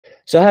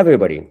So hi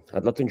everybody.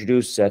 I'd love to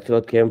introduce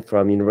Kim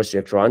from University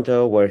of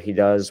Toronto, where he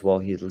does, well,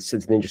 he sits in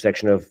the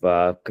intersection of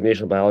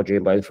conventional biology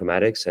and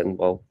bioinformatics and,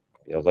 well,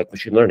 like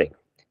machine learning.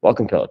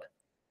 Welcome, Philip.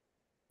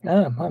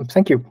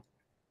 Thank you.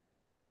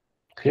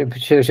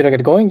 Should I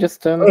get going?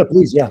 Just Oh,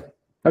 please, yeah.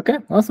 Okay,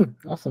 awesome.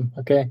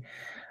 Okay.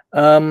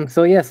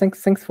 So yeah, thank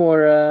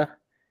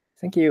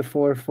you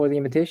for the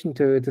invitation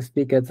to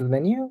speak at the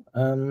venue.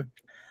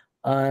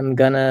 I'm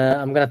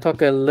gonna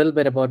talk a little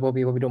bit about what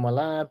we do in my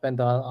lab,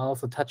 and I'll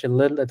also touch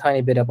a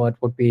tiny bit about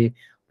what we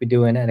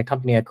do in a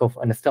company a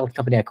stealth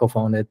company I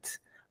co-founded,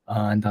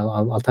 and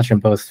I'll touch on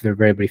both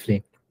very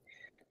briefly.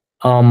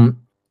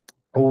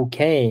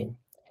 Okay.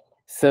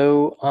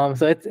 So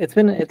it's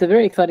a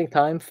very exciting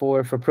time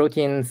for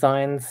protein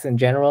science in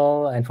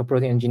general and for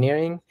protein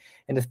engineering,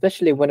 and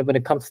especially when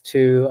it comes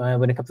to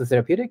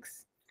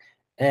therapeutics.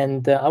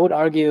 And I would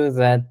argue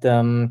that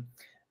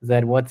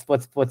that what's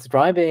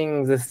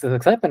driving this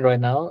excitement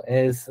right now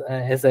is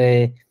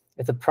a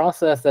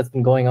process that's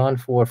been going on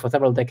for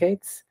several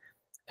decades,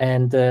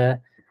 and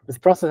this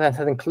process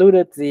has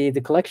included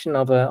the collection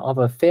of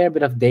a fair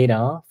bit of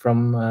data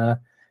from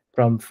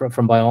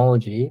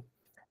biology.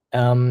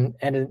 And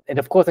it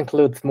of course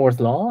includes Moore's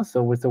law.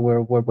 So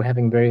we're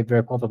having very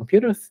powerful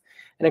computers.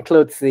 It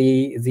includes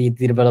the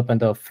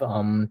development of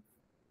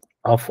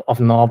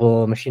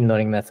novel machine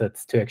learning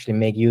methods to actually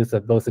make use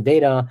of both the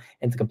data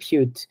and the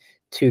compute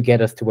to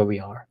get us to where we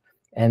are.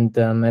 And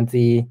so I've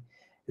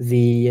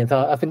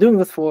been doing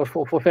this for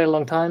a very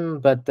long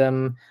time, but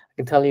I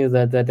can tell you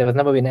that there has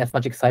never been as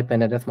much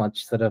excitement and as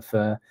much sort of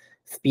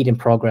speed and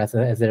progress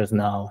as there is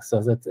now.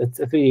 So it's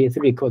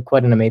really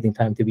quite an amazing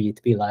time to be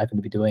alive and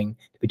to be doing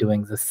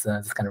this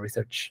kind of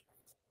research.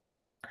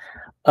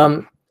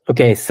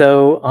 Okay,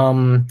 so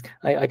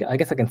I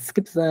guess I can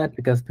skip that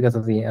because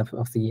of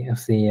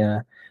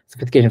the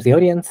sophistication of the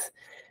audience.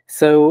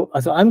 So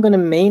I'm going to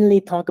mainly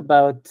talk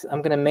about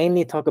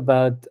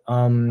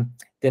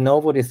de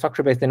novo, the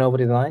structure-based de novo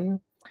design,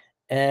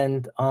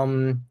 and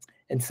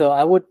so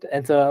I want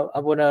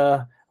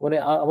to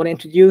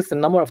introduce a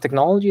number of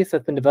technologies that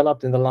have been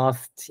developed in the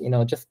last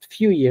just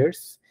few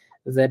years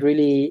that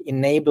really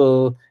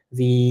enable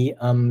the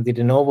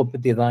de novo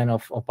design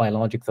of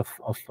biologics of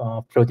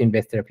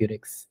protein-based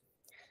therapeutics.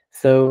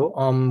 So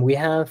we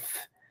have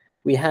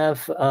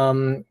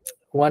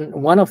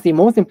one of the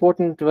most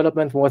important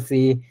developments was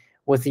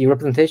the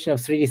representation of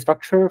 3D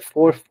structure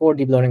for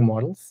deep learning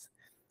models,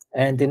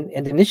 and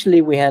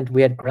initially we had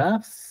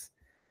graphs.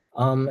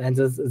 And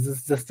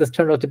this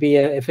turned out to be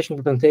an efficient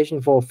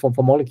representation for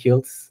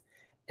molecules,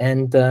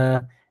 and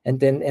now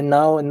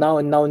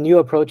new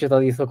approaches are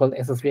these so-called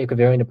SO3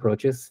 equivariant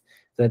approaches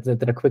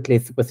that are quickly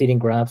superseding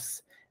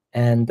graphs.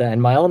 And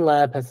my own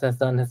lab has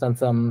done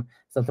some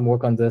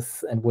work on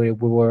this, and we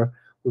were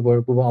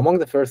among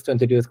the first to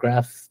introduce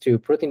graphs to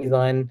protein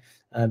design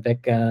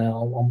back 3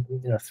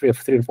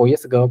 to 4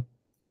 years ago.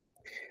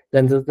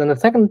 Then the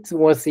second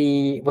was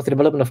the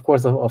development, of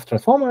course, of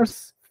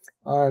transformers.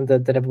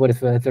 That everybody's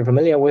very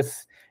familiar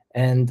with,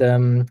 and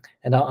I'm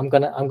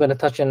gonna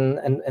touch in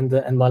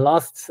the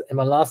last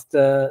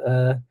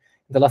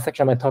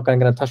section of my talk. I'm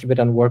gonna touch a bit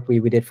on work we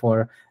did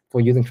for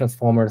using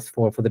transformers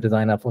for the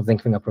design of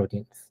zinc finger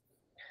proteins.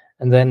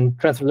 And then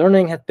transfer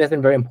learning has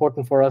been very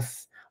important for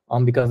us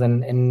because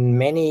in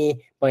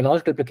many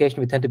biological applications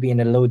we tend to be in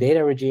a low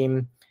data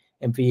regime,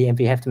 and we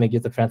have to make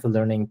use of transfer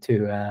learning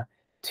to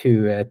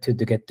get to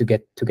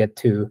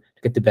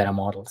better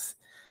models.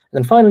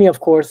 And then finally, of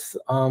course,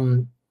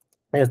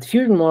 there's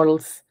diffusion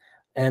models,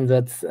 and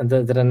that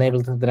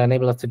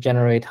enable us to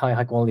generate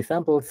high quality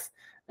samples.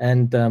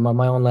 And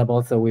my own lab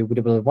also, we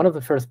developed one of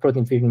the first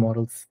protein fusion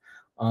models.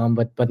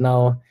 But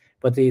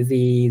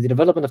the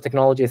development of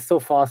technology is so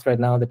fast right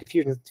now that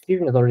diffusion is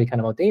already kind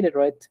of outdated,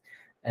 right?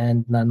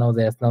 And now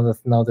there's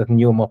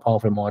newer, more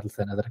powerful models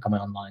that are coming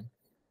online.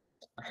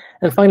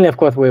 And finally, of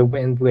course, we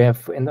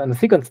have in the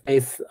sequence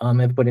space,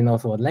 everybody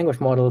knows about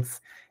language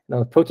models.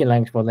 Protein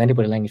language models,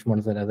 antibody language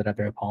models that are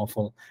very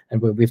powerful,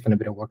 and we've done a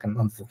bit of work on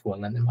this as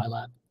well in my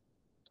lab.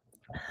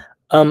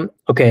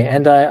 Okay,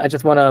 and I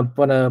just wanna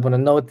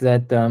note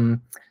that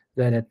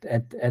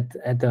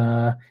at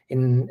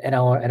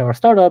our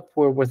startup,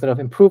 we're sort of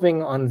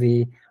improving on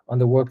the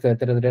work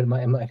that I did in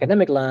my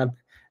academic lab,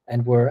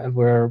 and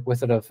we're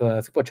sort of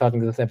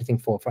supercharging this everything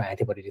for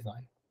antibody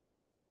design.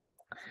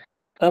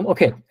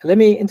 Okay, let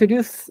me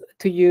introduce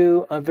to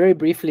you very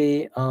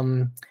briefly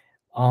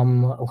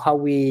how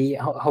we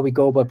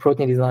go about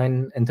protein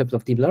design in terms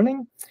of deep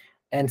learning,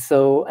 and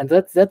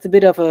that's a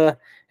bit of a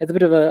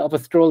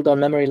stroll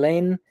down memory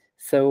lane.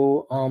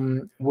 So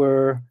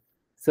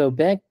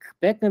back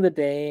in the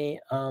day,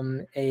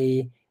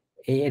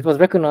 it was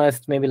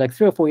recognized maybe like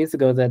 3 or 4 years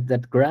ago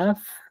that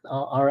graphs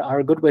are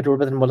a good way to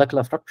represent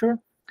molecular structure.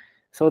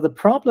 So the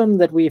problem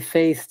that we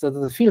faced, or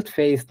the field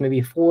faced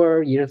maybe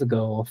 4 years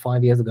ago or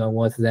 5 years ago,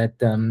 was that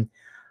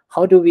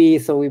how do we?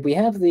 So we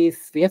have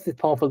these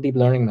powerful deep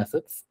learning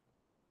methods,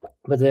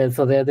 but they've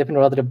been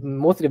rather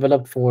mostly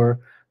developed for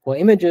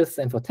images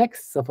and for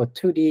text, so for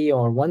 2D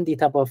or 1D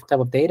type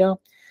of data.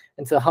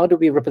 And so how do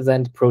we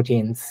represent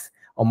proteins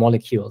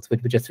molecules,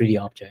 which are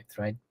 3D objects,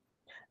 right?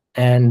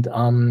 And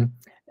the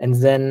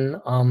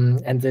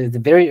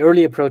very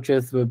early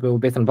approaches were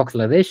based on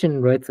voxelization,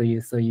 right? So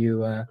you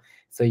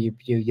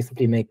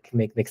simply make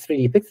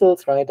 3D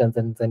pixels, right? And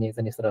then you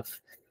sort of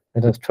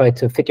try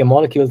to fit your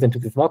molecules into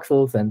these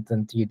voxels,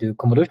 and you do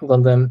convolutions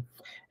on them.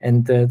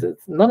 And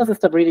none of this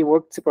stuff really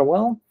worked super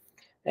well.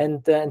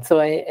 And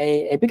so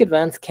a big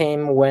advance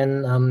came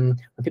when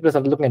people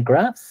started looking at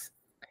graphs,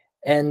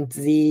 and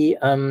the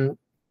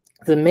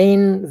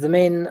main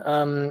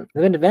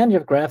advantage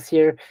of graphs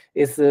here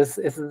is these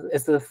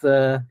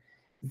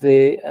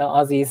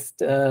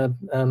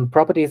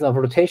properties of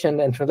rotation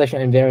and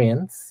translational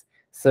invariance.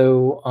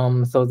 So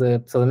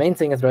the main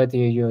thing is, right,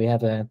 you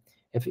have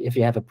if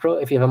you have a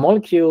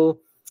molecule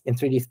in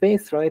 3D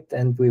space, right,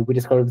 and we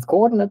discovered its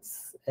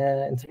coordinates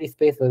in 3D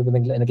space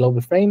in a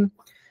global frame.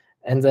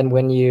 And then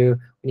when you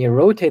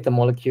rotate the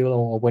molecule,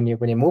 or when you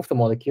move the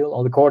molecule,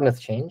 all the coordinates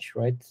change,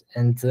 right?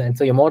 And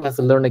so your model has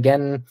to learn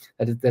again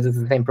that is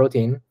the same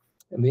protein.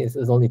 I mean, it's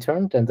only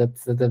turned, and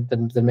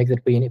that makes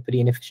it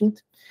pretty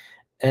inefficient.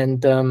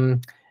 And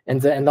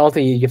also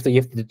you have to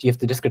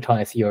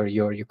discretize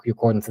your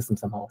coordinate system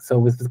somehow. So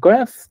with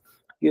graphs,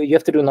 you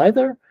have to do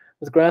neither.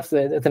 With graphs,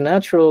 they're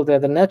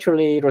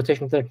naturally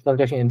rotation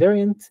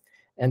invariant,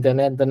 and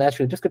they're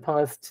naturally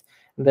discretized.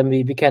 And then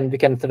we can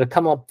sort of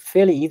come up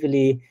fairly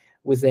easily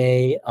with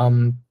a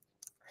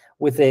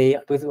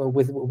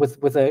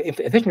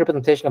efficient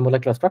representation of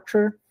molecular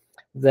structure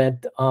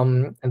that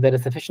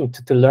is sufficient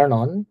to learn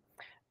on.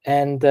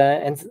 And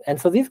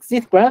so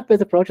these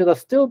graph-based approaches are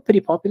still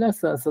pretty popular.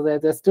 So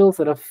they're still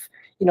sort of,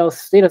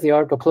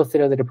 state-of-the-art or close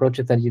state-of-the-art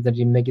approaches that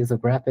you make use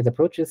of graph-based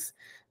approaches.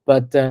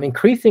 But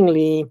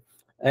increasingly,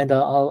 and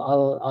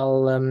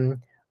I'll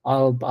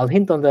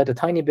hint on that a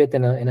tiny bit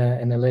in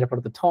a later part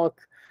of the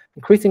talk.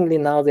 Increasingly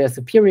now there are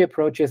superior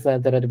approaches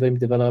that are being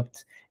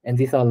developed, and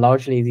these are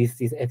largely these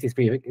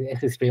SC3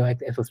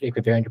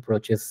 equivariant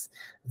approaches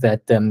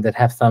that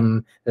have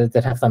some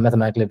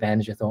mathematical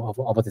advantages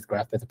over these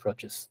graph-based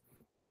approaches.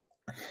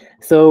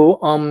 So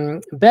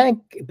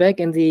back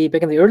in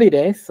the early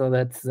days, so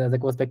that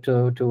goes back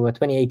to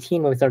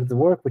 2018 when we started the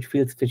work, which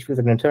feels like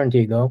an eternity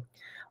ago.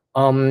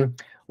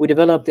 We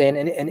developed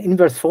an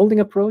inverse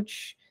folding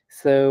approach.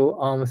 So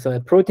a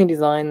protein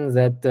design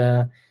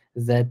that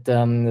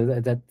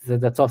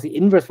solves the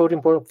inverse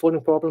folding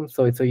problem.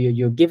 So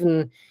you're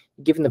given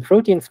the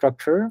protein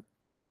structure,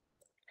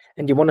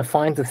 and you want to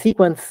find the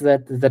sequence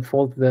that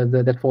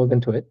falls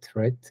into it,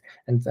 right?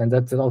 And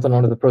that's also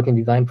known as the protein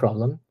design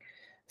problem.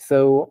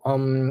 So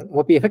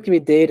what we effectively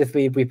did is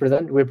we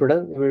represented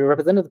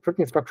the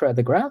protein structure as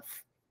a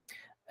graph,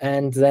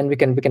 and then we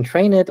can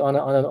train it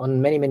on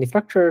many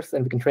structures,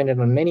 and we can train it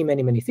on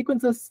many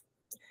sequences.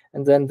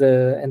 And then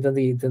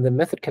the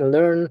method can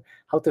learn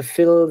how to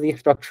fill the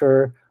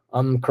structure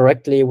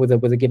correctly with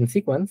a given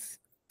sequence,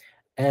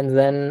 and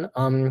then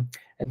lo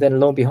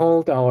and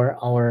behold, our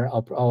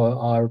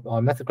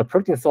method called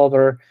protein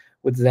solver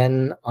would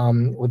then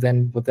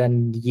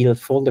yield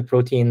folded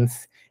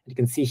proteins. You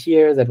can see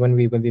here that when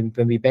we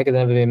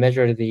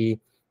measure the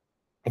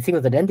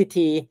sequence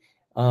identity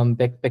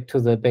back to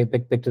the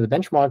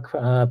benchmark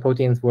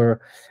proteins, we're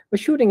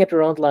shooting at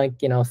around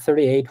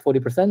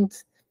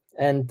 38-40%.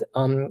 And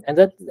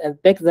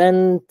back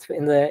then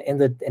in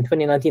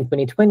 2019,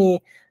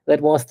 2020,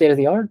 that was state of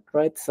the art,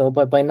 right? So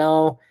by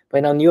now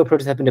new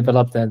approaches have been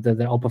developed that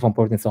outperform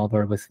protein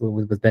solver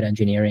with better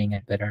engineering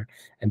and better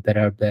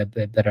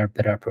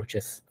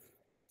approaches.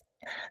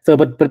 So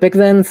but back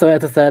then, so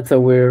as I said, so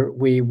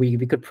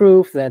we could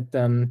prove that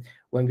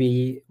when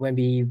we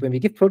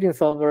give protein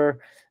solver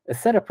a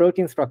set of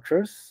protein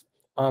structures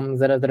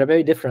that are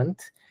very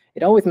different,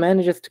 it always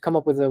manages to come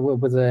up with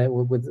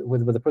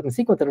a protein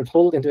sequence that will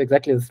fold into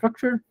exactly the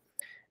structure.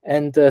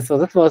 And so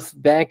this was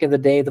back in the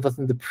day, that was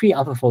in the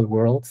pre-AlphaFold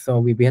world. So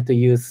we had to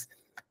use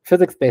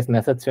physics-based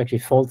methods to actually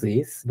fold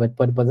these, but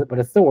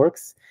it still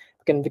works.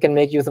 We can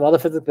make use of other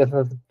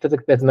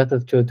physics-based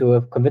methods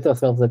to convince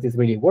ourselves that these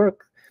really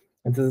work.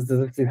 And this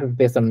is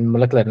based on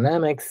molecular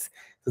dynamics.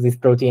 So these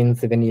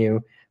proteins, when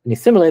you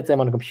simulate them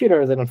on a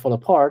computer, they don't fall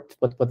apart,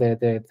 but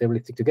they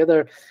really stick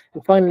together.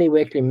 And finally,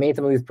 we actually made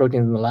some of these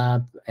proteins in the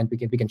lab, and we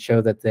can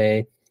show that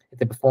they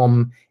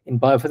perform in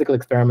biophysical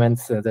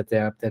experiments, that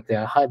they're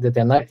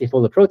nicely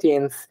folded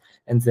proteins,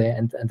 and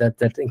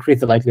that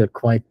increase the likelihood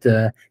quite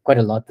a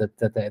lot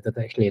that they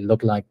actually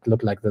look like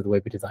the way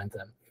we designed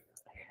them.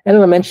 And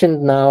as I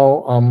mentioned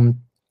now,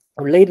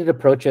 related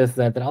approaches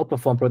that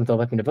outperform protein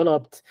solver have been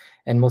developed,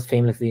 and most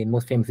famously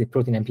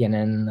protein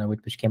MPNN,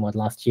 which came out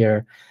last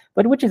year,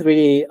 but which is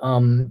really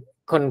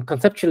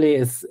conceptually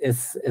is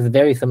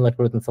very similar to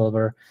protein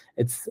solver.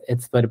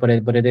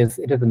 But it is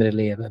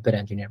admittedly a better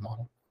engineered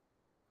model.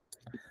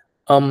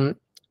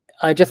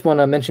 I just want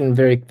to mention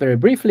very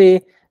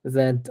briefly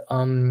that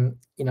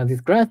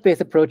these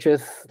graph-based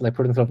approaches like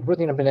protein solver,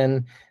 protein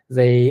MPNN,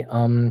 they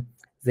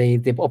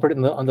operate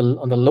on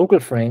the local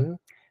frame.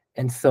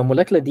 And so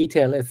molecular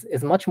detail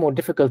is much more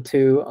difficult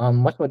to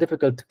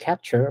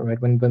capture, right?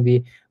 When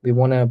we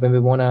wanna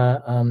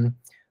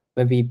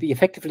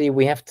effectively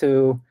we have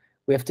to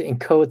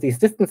encode these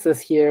distances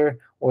here,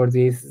 or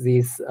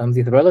these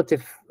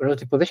relative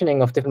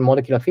positioning of different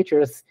molecular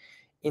features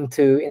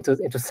into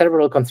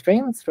several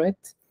constraints,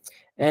 right?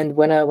 And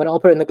when I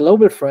operate in the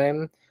global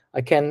frame,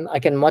 I can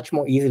much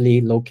more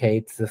easily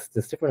locate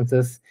these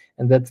differences,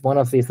 and that's one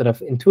of the sort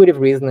of intuitive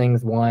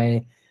reasonings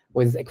why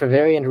with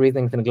equivariant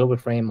reasonings in a global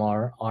frame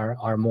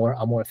are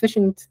more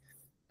efficient.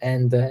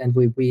 And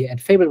we at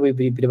Fable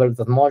we developed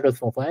those models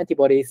for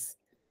antibodies,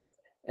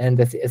 and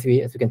as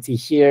we can see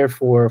here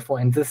for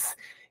in this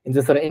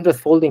sort of inverse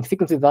folding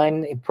sequence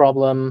design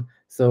problem,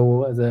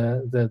 so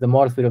the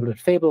models we developed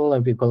at Fable,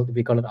 and we call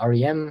it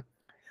REM,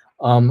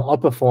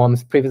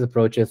 outperforms previous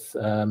approaches.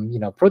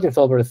 Protein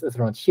solvers is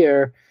around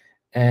here,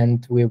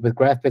 and with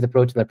graph-based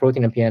approaches like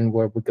protein MPN,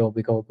 where we go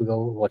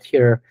what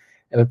here,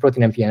 and with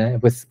protein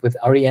MPN with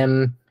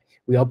REM,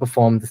 we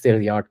outperform the state of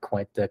the art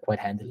quite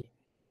handily.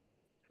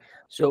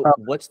 So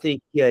what's the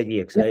key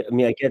idea? Because I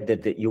mean, I get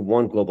that you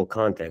want global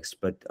context,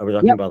 but are we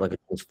talking about like a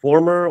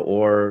transformer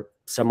or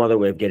some other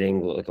way of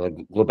getting like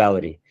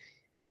globality?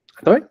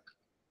 Sorry?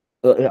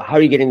 How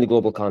are you getting the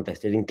global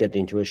context? I didn't get the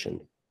intuition.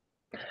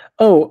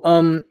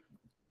 Oh,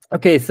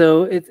 okay.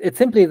 So it's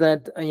simply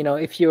that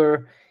if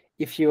you're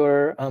it's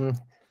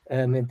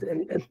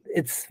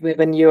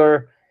when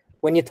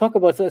you talk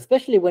about, so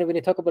especially when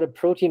you talk about a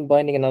protein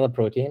binding another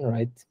protein,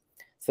 right?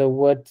 So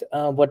what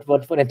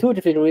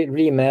intuitively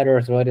really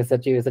matters, right, is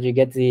that you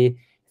get the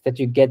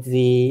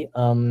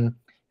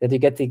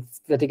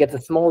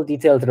small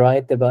details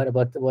right about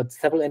what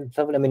several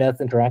amino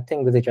acids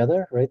interacting with each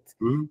other, right?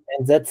 Mm-hmm.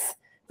 And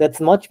that's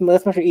much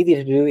easier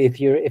to do if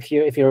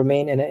you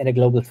remain in a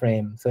global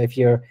frame. So if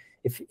you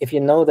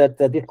know that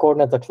these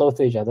coordinates are close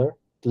to each other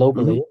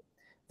globally,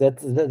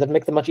 that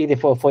makes it much easier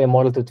for your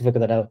model to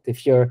figure that out.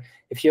 If you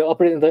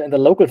operate in the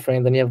local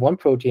frame, then you have one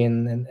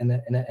protein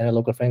in a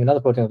local frame, another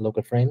protein in a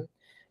local frame,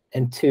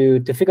 and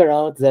to figure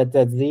out that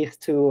these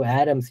two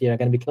atoms here are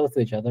going to be close to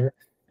each other,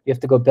 you have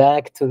to go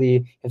back to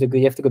the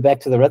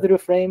residue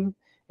frame,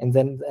 and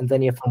then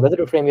from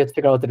residue frame you have to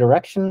figure out the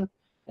direction,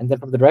 and then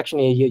from the direction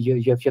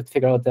you have to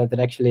figure out that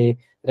actually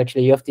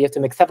you have to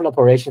make several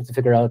operations to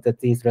figure out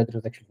that these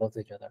residues actually close to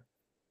each other.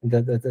 And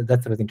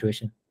that's sort of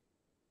intuition.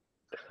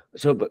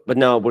 So, but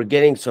now we're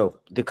getting, so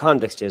the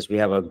context is we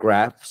have a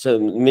graph. So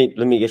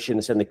let me get you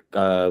to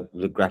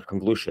the graph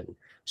convolution.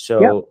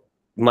 So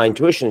my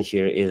intuition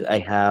here is I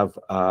have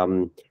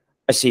a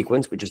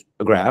sequence, which is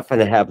a graph,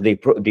 and I have the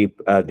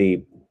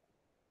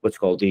what's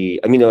called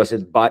the amino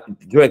acid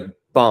direct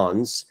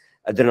bonds.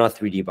 They're not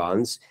 3D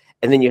bonds.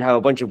 And then you have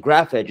a bunch of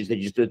graph edges that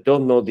you just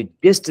don't know the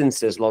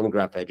distances along the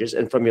graph edges.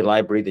 And from your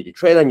library that you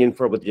train on, you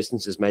infer what the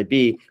distances might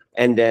be.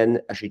 And then,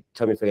 actually,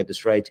 tell me if I get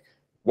this right.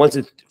 Once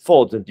it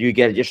folds, do you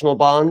get additional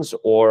bonds,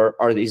 or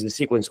is the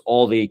sequence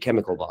all the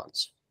chemical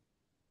bonds?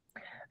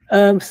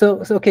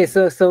 So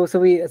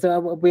we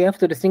have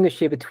to distinguish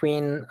here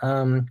between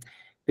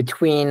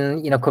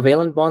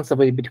covalent bonds, so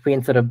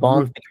between sort of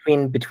bonds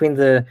between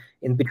the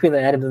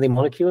atoms and the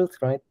molecules,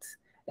 right?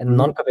 And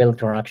non-covalent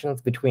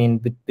interactions between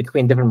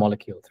different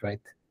molecules,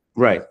 right?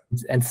 Right.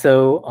 And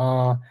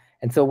so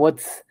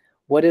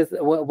what is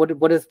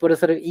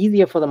sort of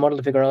easier for the model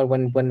to figure out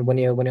when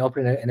you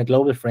operate in a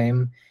global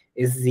frame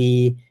is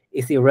the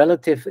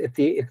relative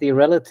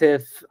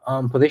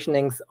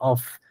positionings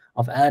of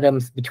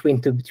atoms between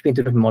two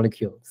different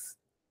molecules.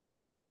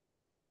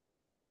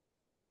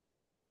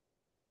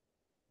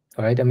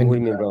 All right. I mean, what do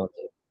you mean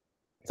relative?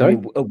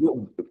 Sorry? I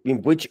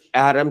mean, which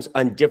atoms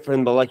on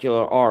different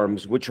molecular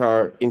arms, which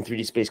are in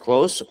 3D space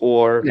close,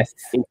 or yes.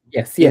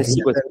 Sequence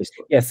space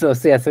close? Yes. So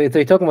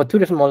you're talking about two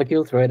different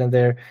molecules, right? And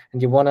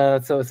you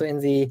wanna so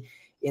in the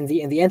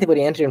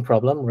antibody antigen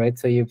problem, right?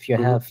 So you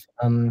have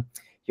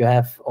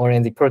or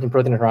in the protein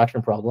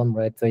interaction problem,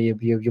 right? So you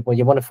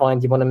want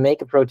to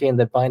make a protein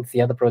that binds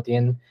the other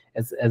protein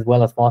as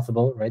well as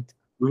possible, right?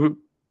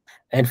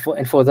 And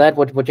for that,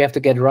 what you have to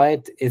get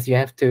right is you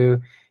have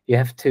to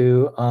get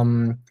the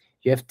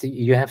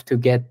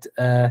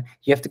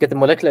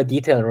molecular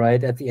detail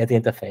right at the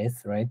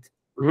interface, right?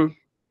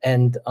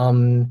 And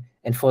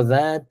for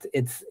that,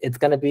 it's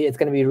gonna be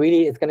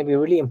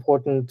really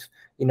important,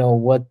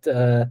 what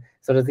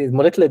sort of the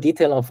molecular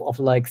detail of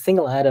like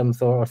single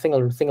atoms or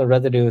single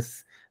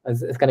residues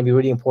is going to be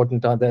really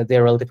important on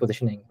their relative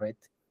positioning, right?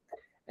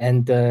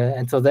 And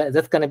so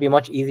that's going to be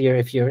much easier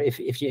if you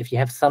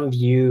have some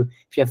view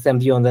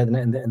on that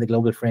in the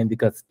global frame,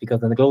 because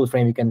in the global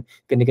frame you can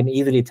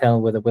easily tell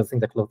whether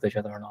things are close to each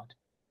other or not.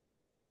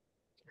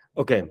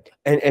 Okay,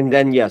 and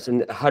then yes,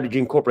 and how did you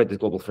incorporate this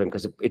global frame?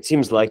 Because it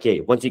seems like,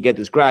 once you get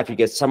this graph, you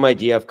get some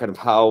idea of kind of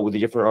how the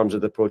different arms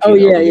of the protein. Oh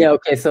yeah.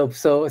 Okay, so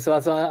I'll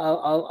sort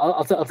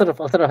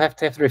of have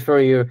to refer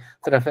you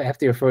to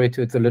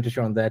the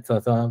literature on that. So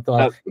it's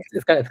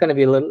going to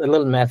be a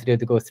little messy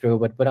to go through,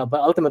 but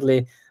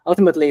ultimately,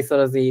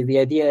 sort of the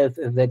idea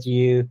is that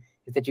you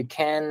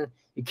can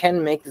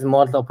make this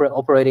model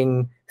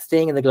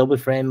staying in the global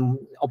frame,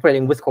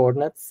 operating with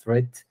coordinates,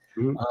 right?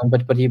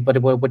 But what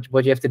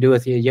you have to do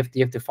is you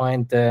have to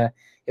find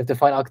have to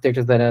find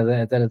architectures that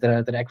are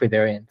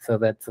equivariant, so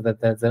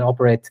that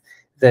operate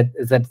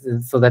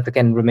so that they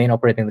can remain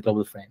operating in the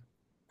global frame.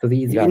 So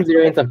the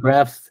invariance of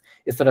graphs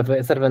is sort of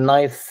a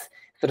nice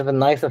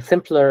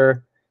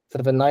simpler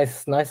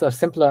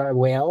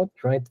way out,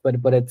 right?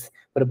 But it's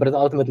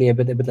ultimately a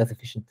bit less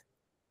efficient.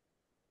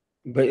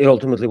 But it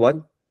ultimately what?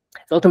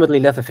 It's ultimately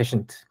less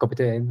efficient.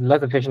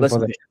 Less efficient for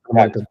the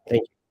model.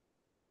 Thank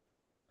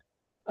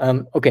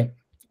you. Okay.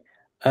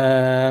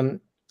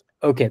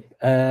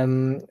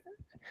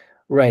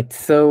 Right.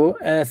 So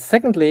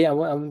secondly,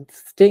 I'm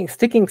sticking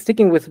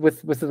with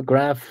the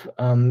graph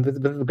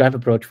with the graph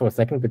approach for a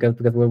second, because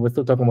we're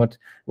still talking about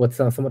what's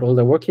somewhat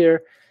older work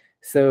here.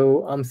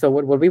 So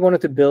what we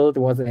wanted to build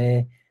was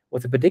a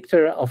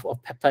predictor of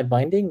peptide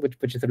binding,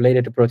 which is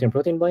related to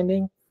protein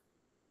binding,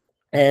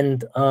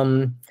 and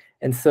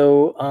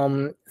so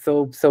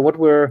what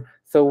we're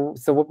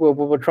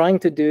trying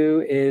to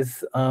do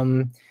is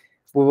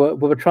we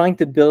were trying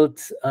to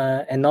build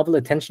a novel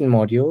attention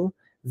module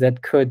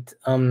that could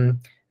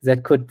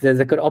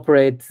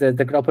operate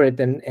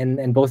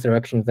in both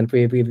directions, and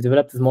we've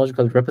developed this module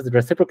called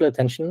reciprocal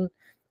attention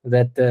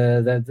that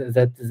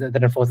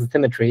enforces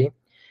symmetry.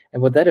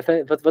 And what that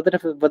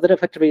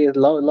effectively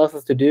allows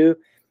us to do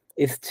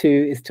is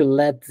to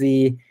let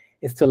the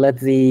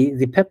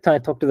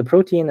peptide talk to the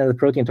protein, and the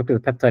protein talk to the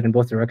peptide in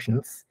both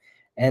directions.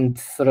 And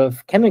sort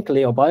of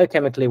chemically or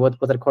biochemically, what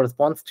that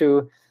corresponds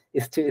to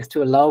is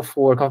to allow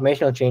for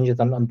conformational changes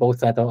on both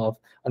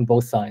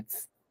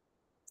sides.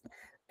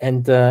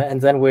 And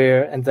then we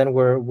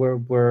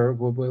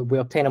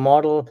obtain a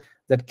model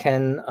that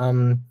can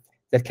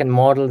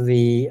model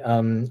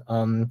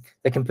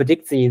that can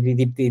predict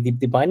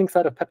the binding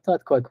side of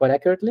peptide quite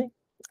accurately.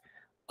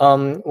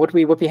 What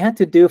we had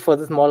to do for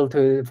this model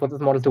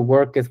to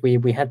work is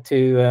we had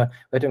to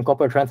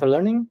incorporate transfer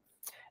learning,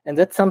 and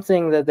that's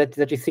something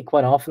that you see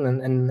quite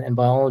often in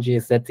biology,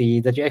 is that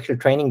your actual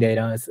training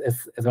data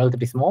is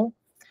relatively small,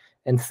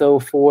 and so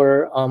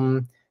for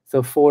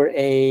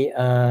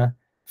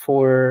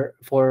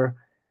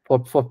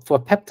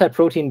peptide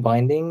protein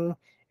binding,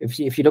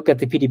 if you look at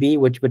the PDB,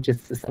 which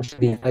is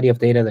essentially the study of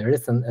data there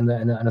is on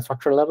a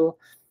structural level,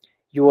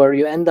 you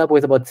end up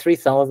with about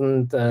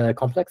 3,000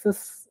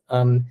 complexes.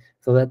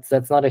 So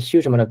that's not a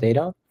huge amount of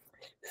data.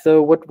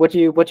 So what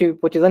you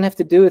then have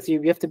to do is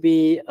you have to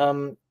be a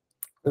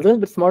little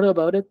bit smarter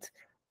about it.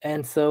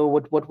 And so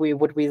what we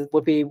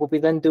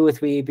then do is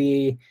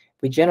we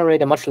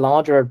generate a much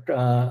larger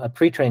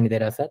pre-trained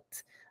data set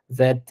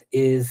that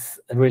is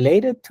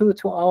related to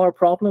our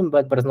problem,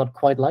 but is not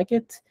quite like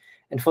it.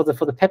 And for the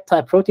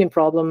peptide protein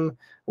problem,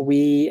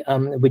 we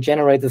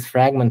generate this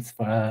fragments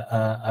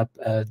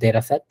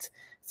data set.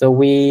 So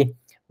we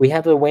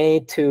have a way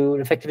to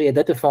effectively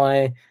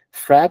identify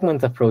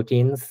fragments of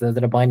proteins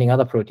that are binding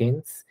other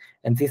proteins,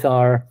 and these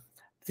are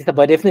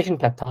by definition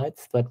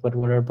peptides, but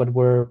we're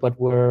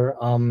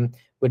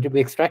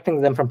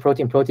extracting them from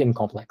protein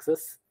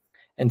complexes,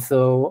 and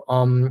so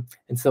we're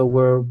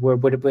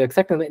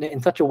extracting them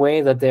in such a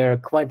way that they're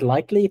quite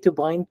likely to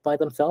bind by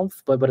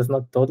themselves, but it's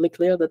not totally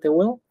clear that they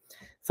will.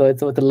 So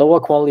it's a lower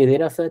quality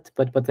data set,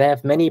 but they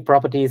have many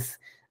properties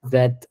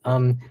that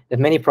the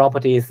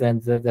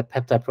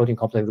peptide protein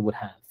complex would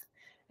have.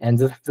 And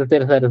this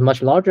data set is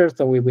much larger,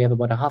 so we have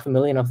about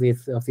 500,000 of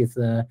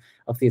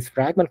these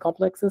fragment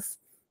complexes,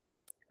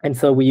 and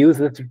so we use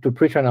it to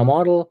pre-train our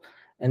model,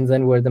 and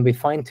then we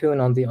fine tune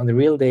on the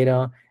real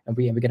data, and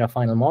we get our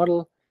final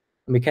model,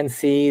 and we can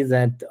see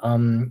that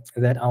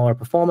our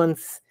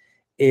performance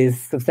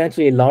is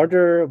substantially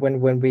larger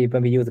when we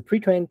use a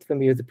pre-trained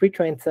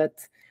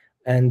set,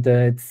 and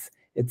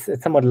it's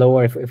somewhat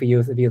lower if we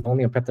use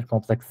only a peptide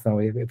complex, so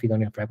if we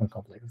don't have fragment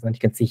complexes. And you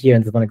can see here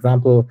in this one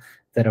example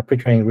that our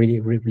pre-training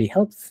really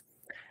helps.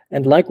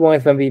 And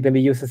likewise, when we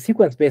use a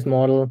sequence-based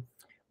model,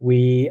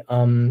 we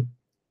do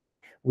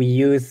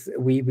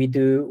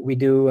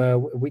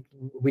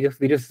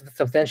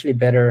substantially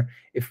better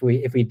if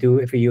we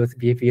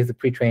use a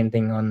pre-trained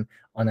thing on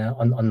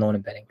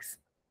known embeddings.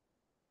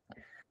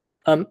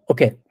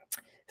 Okay,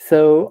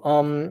 so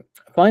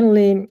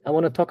finally, I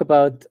want to talk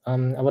about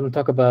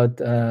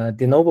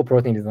de novo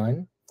protein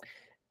design,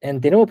 and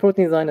de novo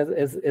protein design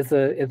is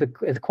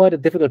quite a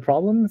difficult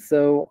problem.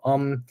 So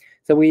I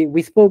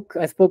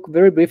spoke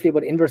very briefly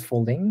about inverse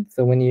folding.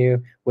 So when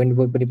you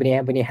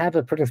have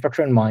a protein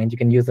structure in mind, you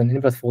can use an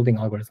inverse folding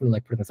algorithm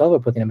like protein solver,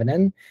 protein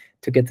MNN,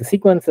 to get the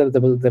sequence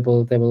that will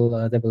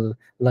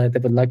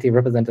likely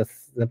represent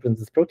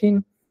this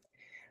protein.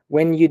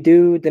 When you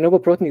do de novo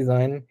protein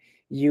design,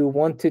 you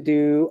want to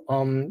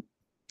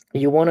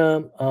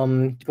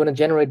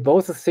generate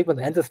both the sequence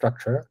and the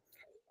structure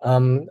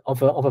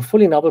of a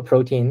fully novel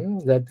protein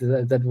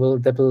that will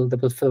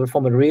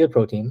form a real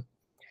protein.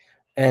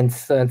 And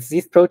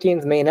these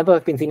proteins may never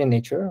have been seen in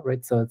nature,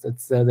 right? So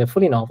they're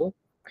fully novel.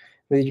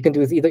 You can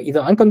do this either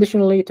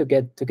unconditionally to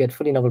get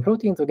fully novel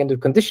proteins, or you can do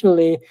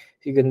conditionally.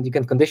 You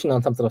can condition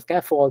on some sort of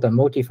scaffold or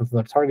motif from some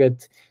sort of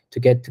target to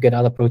get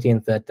other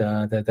proteins that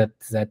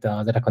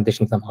are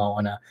conditioned somehow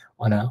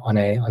on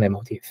a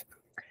motif.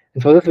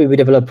 And for this, we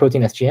develop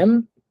protein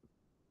SGM.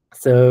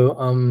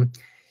 So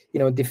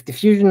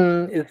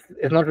diffusion is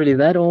not really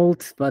that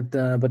old, but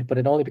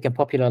it only became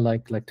popular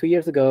like 2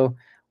 years ago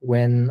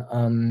when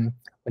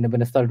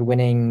it started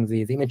winning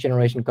the image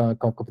generation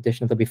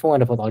competition. So before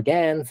it was all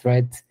GANs,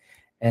 right?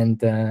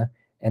 And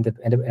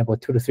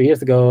about 2 to 3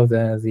 years ago,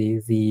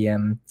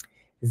 the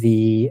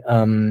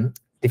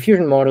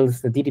diffusion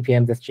models, the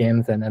DDPMs,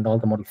 SGMs, and all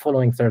the model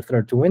following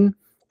started to win.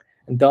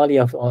 And DALI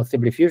or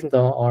stable diffusions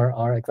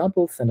are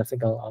examples, and I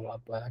think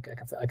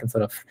I can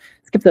sort of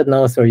skip that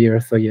now. So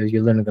you're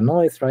learning the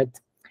noise, right?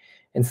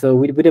 And so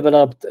we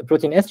developed a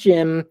protein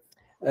SGM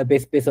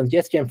based on the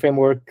SGM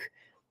framework,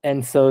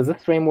 and so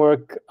this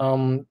framework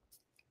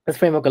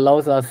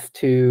allows us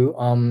to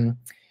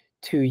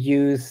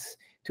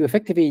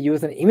effectively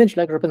use an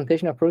image-like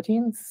representation of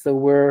proteins. So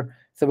we're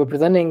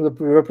representing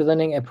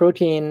a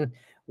protein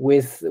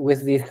with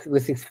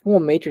these 4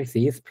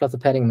 matrices plus a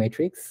padding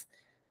matrix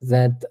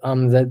that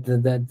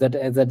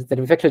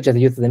effectively just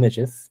uses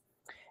images.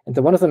 And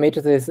so one of the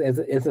matrices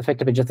is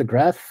effectively just a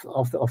graph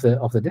of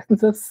the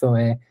distances. So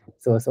a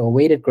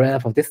weighted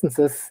graph of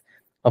distances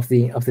of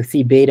the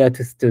C beta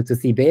to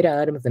C beta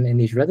atoms in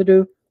each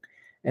residue.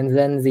 And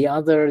then the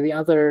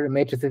other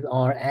matrices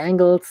are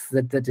angles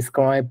that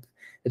describe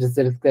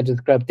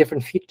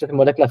different features,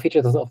 molecular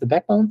features of the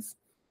backbones.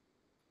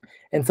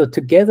 And so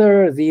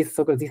together, these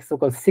so-called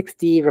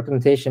 6D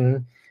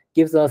representation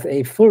gives us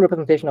a full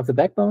representation of the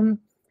backbone,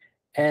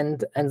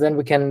 and then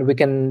we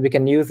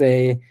can use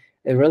a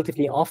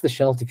relatively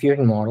off-the-shelf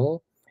diffusion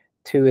model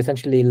to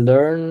essentially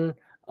learn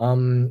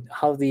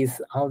how these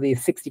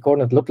 6D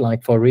coordinates look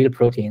like for real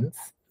proteins,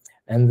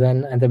 and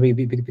then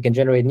we can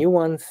generate new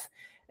ones,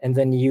 and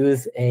then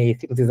use a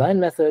sequence design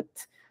method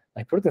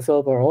like protein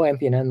solver or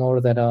MPNN in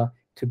order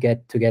to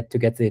get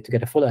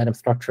a full atom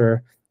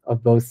structure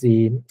of both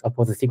the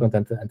sequence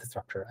and the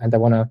structure. And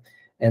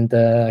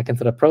I can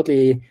sort of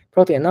proudly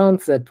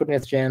announce that Protein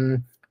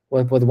SGM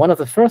was one of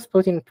the first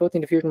protein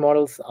diffusion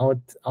models out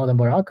in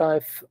our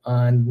archive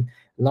and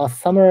last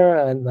summer,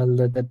 and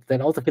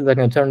that also feels like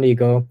an eternity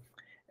ago.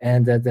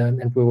 And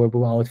we were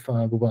out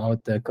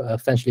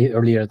essentially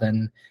earlier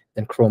than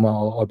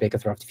Chroma or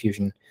Baker's RF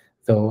diffusion.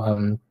 So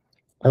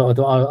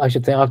I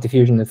should say RF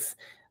diffusion is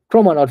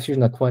Chroma and RF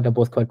diffusion are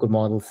both quite good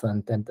models,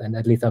 and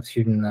at least RF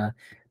diffusion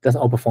does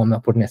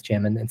outperform Protein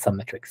SGM in some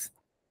metrics.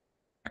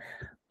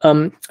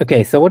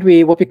 Okay, so what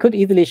we could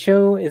easily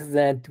show is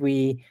that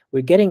we're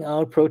getting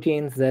out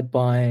proteins that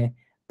by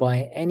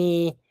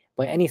any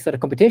sort of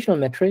computational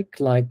metric,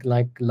 like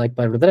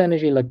by Rosetta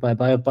energy, like by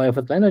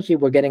biophysical energy,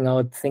 we're getting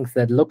out things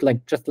that look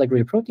just like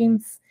real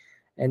proteins.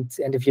 And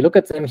if you look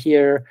at them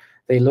here,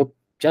 they look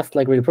just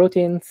like real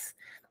proteins.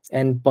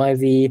 And by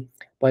the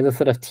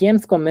sort of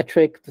TM score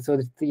metric, so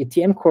the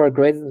TM score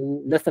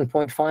less than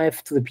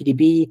 0.5 to the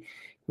PDB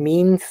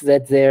means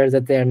that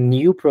they're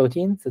new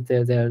proteins,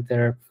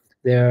 that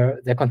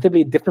they're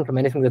considerably different from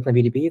anything that's in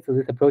the PDB. So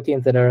these are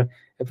proteins that have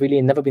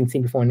really never been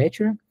seen before in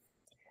nature.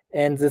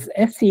 And this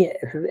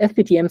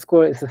SPTM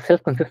score is a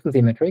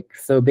self-consistency metric.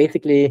 So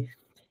basically,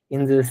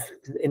 in this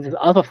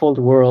AlphaFold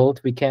world,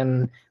 we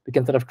can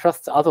sort of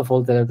trust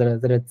AlphaFold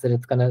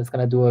that it's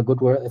gonna do a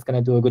good work, it's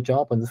gonna do a good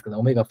job, and this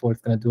Omega Fold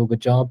is gonna do a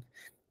good job,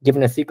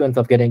 given a sequence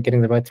of getting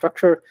the right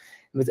structure.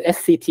 With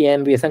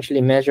SCTM, we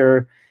essentially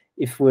measure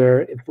if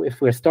we're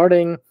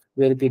starting,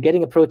 we'll be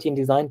getting a protein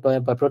designed by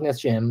Protein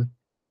SGM,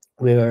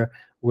 where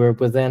we're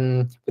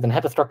within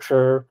have a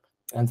structure,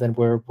 and then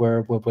we're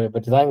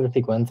designing the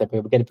sequence, and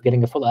we're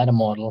getting a full atom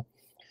model.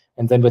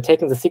 And then we're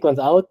taking the sequence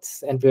out,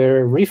 and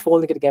we're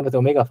refolding it again with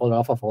Omega Fold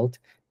or AlphaFold.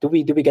 Do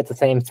we get the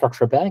same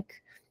structure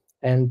back?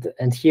 And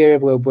here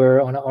we're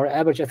on our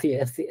average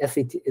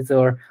SCT,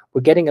 so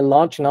we're getting a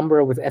large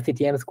number with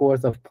SCTM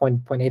scores of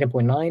 0.8 and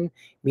 0.9,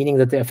 meaning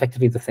that they're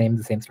effectively the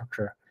same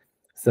structure.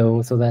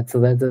 So that's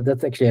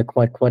actually a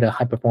quite a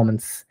high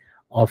performance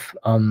of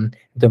in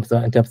terms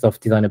of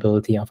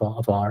designability of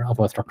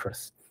our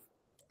structures.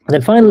 And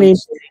then finally,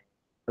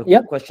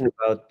 a question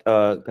about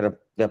kind of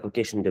the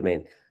application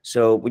domain.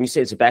 So when you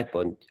say it's a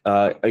backbone,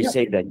 are you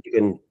saying that you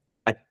can?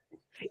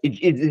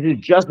 Is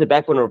it just the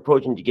backbone of a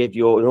protein to give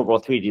you an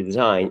overall 3D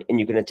design, and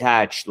you can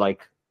attach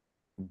like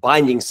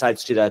binding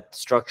sites to that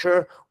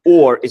structure,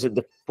 or is it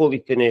the fully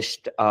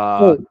finished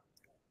kind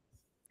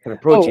of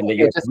protein that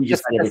you're just maybe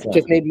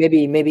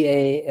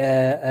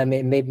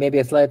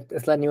a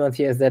slight nuance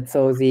here is that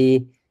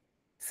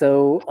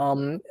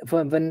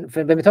when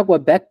we talk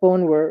about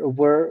backbone, we're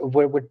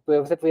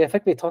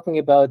effectively talking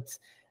about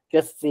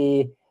just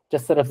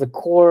sort of the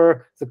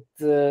core,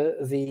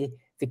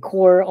 the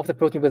core of the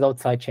protein without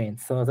side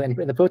chains. So in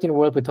the protein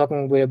world,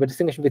 we're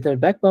distinguishing between the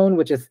backbone,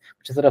 which is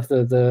sort of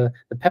the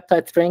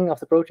peptide string of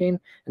the protein,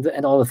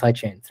 and all the side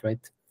chains,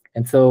 right?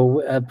 And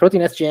so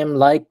protein SGM,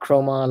 like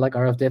Chroma, like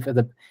RFDiff, is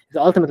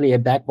ultimately a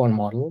backbone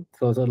model.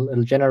 So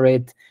it'll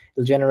generate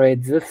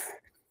this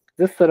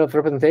sort of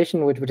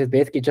representation, which is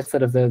basically just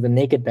sort of the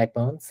naked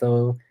backbone.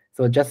 So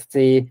just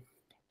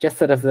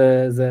sort of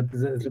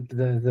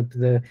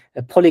the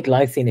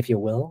polyglycine, if you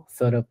will,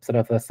 sort of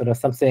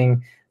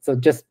something So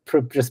just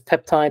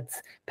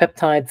peptides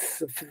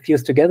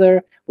fused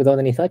together without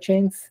any side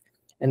chains.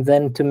 And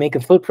then to make a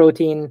full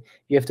protein,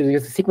 you have to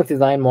use a sequence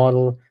design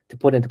model to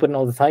put in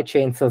all the side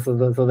chains, so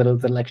that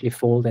it'll actually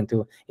fold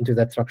into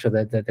that structure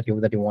that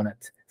you want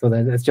it. So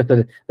that's just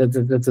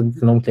that's a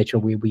nomenclature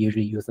we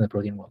usually use in the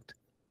protein world.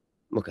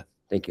 Okay,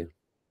 thank you.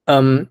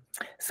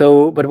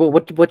 So, but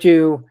what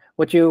you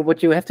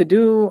have to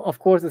do, of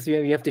course, is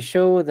you have to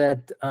show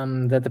that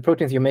that the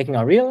proteins you're making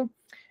are real.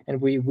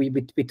 And we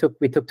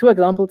took two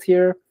examples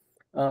here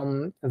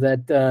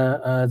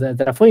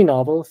that are fully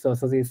novel. So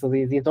these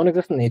don't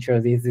exist in nature,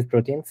 these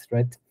proteins,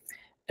 right?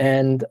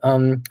 And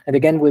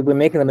again, we're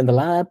making them in the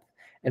lab,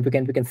 and we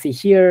can see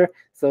here.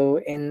 So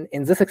in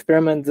this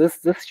experiment, this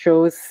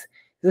shows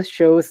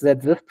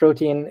that this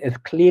protein is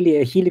clearly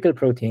a helical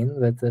protein.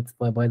 That's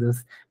by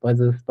this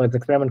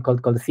experiment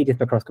called the CD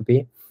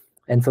spectroscopy.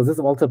 And so this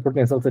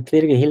protein is also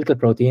clearly a helical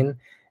protein.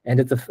 And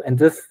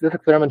this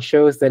experiment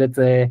shows that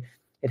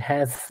it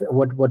has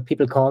what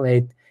people call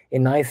a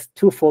nice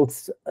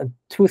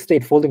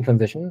two-state folding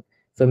transition.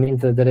 So it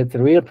means that it's a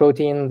real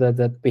protein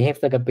that behaves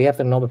like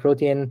a normal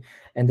protein,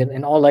 and then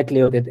in all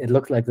likelihood it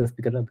looks like this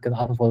because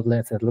AlphaFold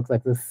lets it looks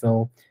like this.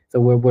 So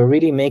we're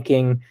really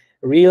making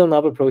real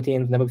novel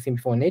proteins never seen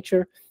before in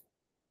nature.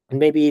 And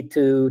maybe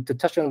to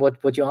touch on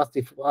what you asked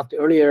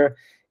earlier,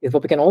 is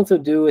what we can also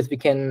do is we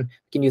can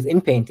use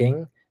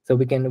in-painting. So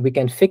we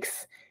can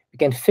fix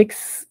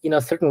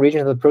certain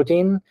regions of the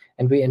protein,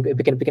 and we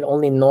can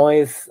only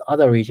noise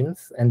other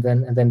regions, and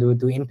then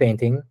do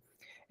in-painting.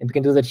 And we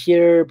can do that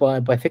here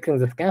by fixing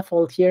the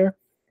scaffold here,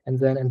 and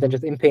then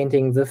just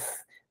in-painting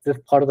this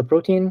part of the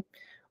protein.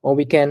 Or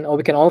we can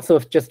also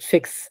just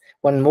fix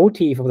one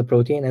motif of the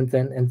protein and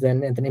then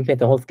in-paint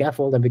the whole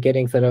scaffold, and we're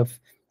getting sort of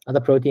other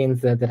proteins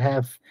that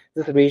have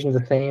this region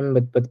the same,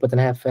 but then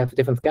have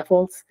different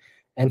scaffolds.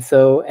 And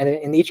so, and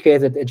in each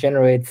case, it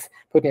generates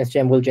protein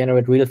SGM will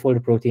generate real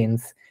folded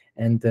proteins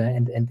and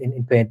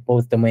in-paint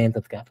both domains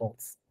and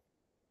scaffolds.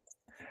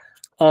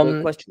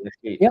 Question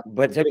actually. Yeah.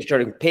 By the time you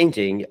start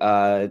painting,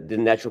 the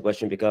natural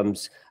question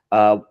becomes: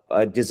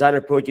 designer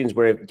proteins,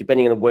 where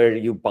depending on where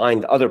you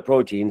bind other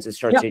proteins, it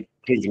starts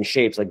changing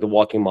shapes, like the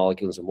walking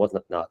molecules and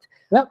whatnot.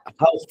 Yeah.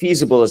 How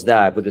feasible is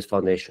that with this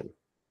foundation?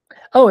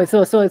 Oh,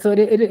 so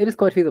it is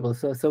quite feasible.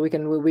 So we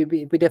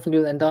definitely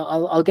do that, and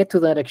I'll get to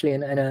that actually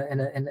in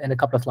a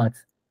couple of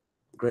slides.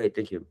 Great,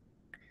 thank you.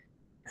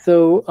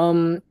 So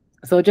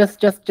so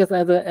just as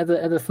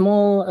a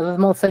small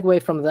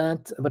segue from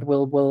that, but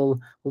we'll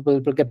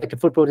get back to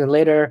full protein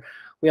later.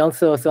 We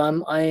also we've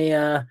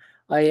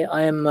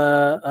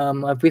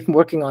been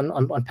working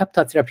on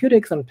peptide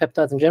therapeutics and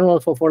peptides in general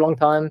for a long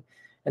time,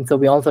 and so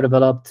we also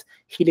developed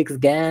Helix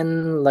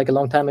GAN like a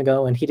long time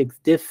ago, and Helix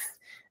Diff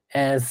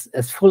as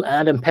full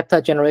atom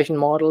peptide generation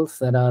models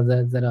that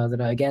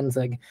are again,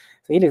 so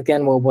Helix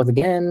GAN was a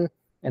GAN,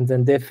 and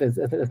then Diff is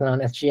an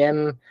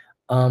SGM.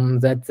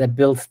 That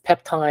builds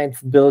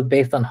peptides built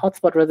based on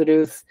hotspot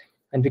residues,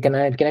 and we can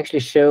actually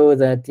show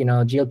that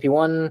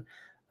GLP-1.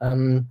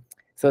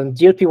 So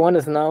GLP-1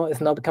 is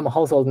now become a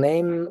household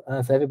name.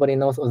 So everybody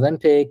knows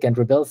Ozempic and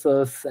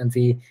Rybelsus and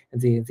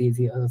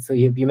so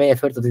you may have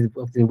heard of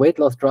the weight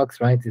loss drugs,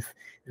 right? These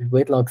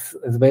weight loss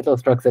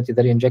drugs that you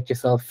inject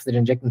yourself, that you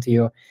inject into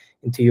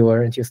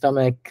your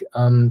stomach.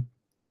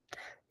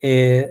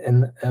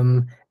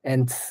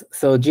 And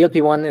so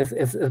GLP-1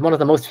 is one of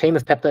the most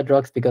famous peptide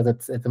drugs because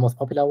it's the most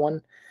popular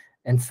one.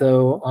 And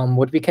so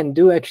what we can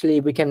do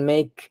actually, we can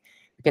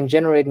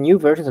generate new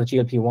versions of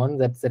GLP-1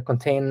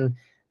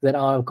 that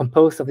are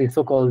composed of these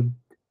so-called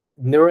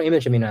mirror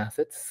image amino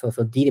acids. So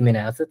D amino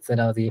acids that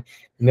are the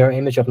mirror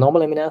image of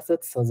normal amino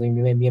acids. So you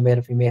may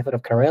have heard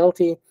of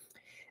chirality.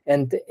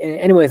 And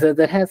anyways,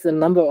 that has a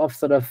number of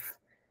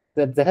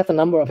that has a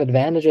number of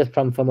advantages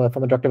from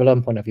a drug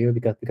development point of view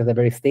because they're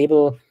very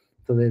stable.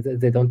 So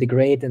they don't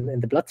degrade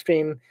in the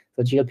bloodstream.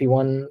 So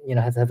GLP-1,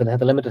 has a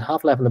limited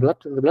half-life in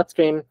the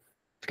bloodstream.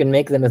 You can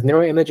make them as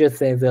mirror images.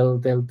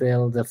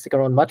 They'll stick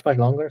around much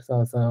longer.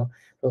 So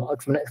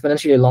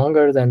exponentially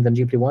longer than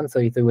GLP-1. So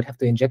you would have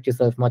to inject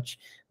yourself much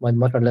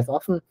less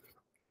often.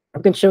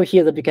 We can show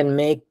here that we can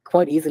make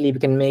quite easily. We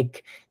can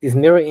make these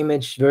mirror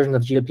image versions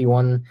of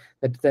GLP-1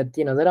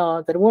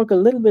 that work a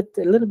little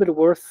bit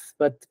worse,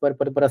 but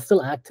are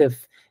still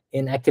active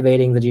in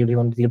activating the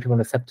GLP-1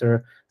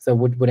 receptor. So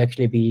would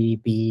actually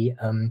be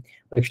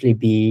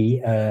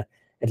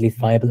at least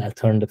viable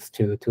alternatives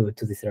to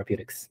these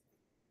therapeutics.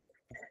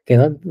 Okay,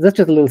 that's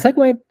just a little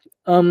segue.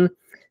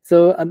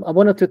 So I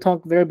wanted to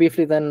talk very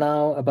briefly then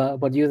now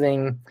about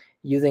using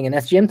an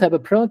SGM type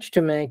approach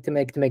to make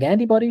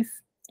antibodies.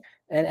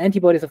 And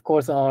antibodies, of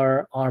course,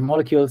 are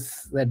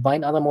molecules that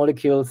bind other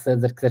molecules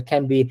that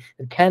can be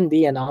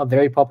and are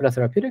very popular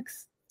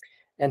therapeutics.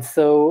 And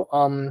so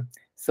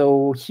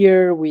so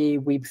here we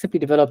simply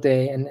developed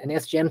an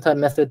SGM type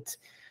method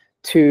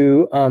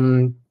to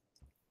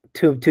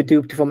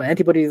form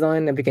antibody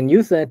design, and we can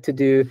use that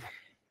to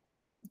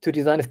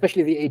design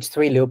especially the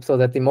H3 loop, so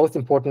that the most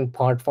important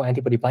part for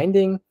antibody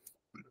binding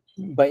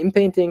by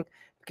in-painting.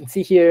 You can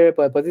see here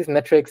by these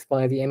metrics,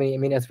 by the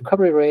amino acid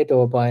recovery rate,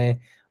 or by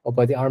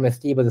the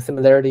RMSD, but the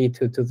similarity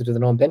to the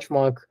known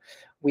benchmark,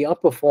 we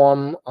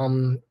outperform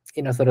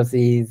sort of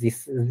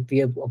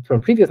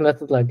from previous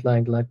methods like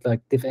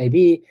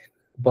diff-AB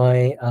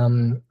by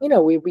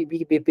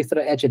we sort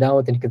of edge it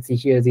out, and you can see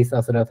here these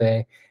are sort of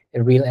a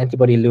real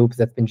antibody loop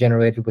that's been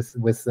generated with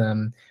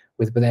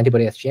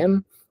antibody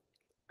SGM,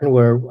 and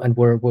we're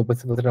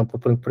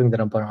putting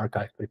that up on our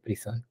archive pretty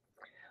soon.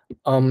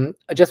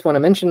 I just want to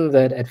mention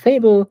that at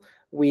Fable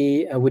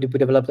we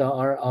developed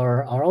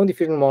our own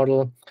diffusion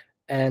model,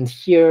 and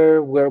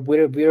here we're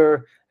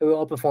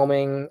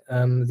outperforming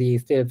the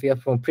state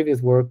from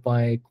previous work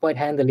by quite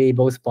handily,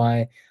 both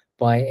by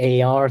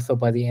AAR, so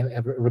by the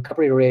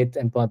recovery rate,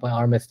 and by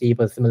RMSD,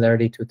 by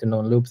similarity to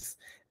known loops,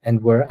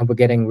 and we're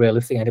getting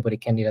realistic antibody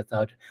candidates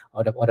out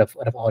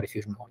of our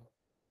diffusion model.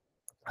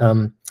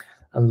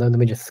 Let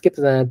me just skip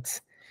that.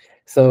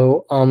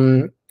 So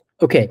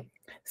okay,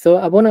 so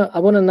I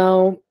wanna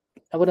now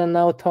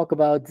talk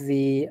about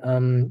the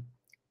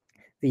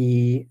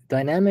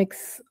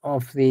dynamics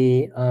of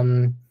the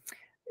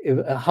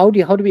how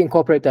do we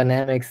incorporate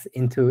dynamics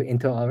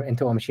into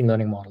our machine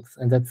learning models,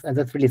 and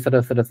that's really sort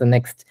of the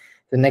next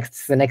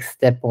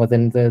step, or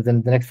then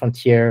the next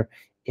frontier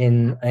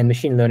in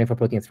machine learning for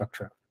protein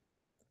structure.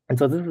 And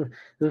so this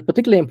is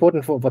particularly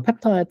important for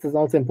peptides. It's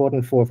also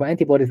important for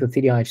antibodies with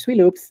CDRH3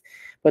 loops,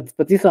 but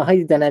these are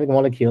highly dynamic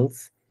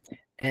molecules,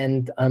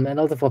 and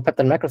also for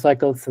peptide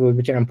macrocycles,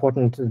 which are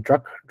important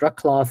drug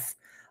class.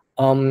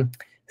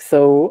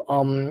 So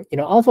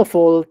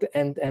AlphaFold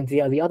and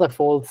the other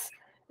folds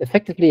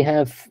effectively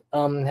have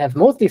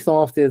mostly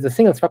solved the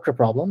single structure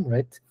problem,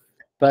 right?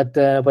 But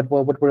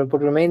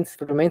what remains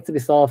to be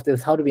solved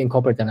is how do we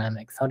incorporate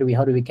dynamics? How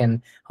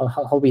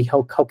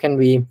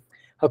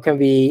can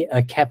we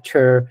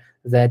capture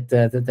that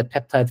the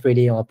peptides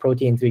really, or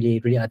proteins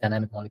really are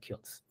dynamic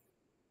molecules?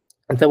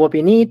 And so what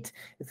we need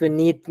is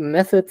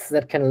methods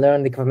that can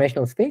learn the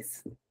conformational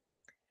space.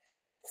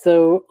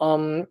 So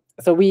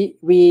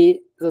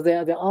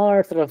there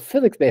are sort of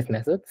physics-based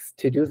methods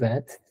to do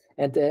that.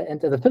 And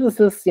as a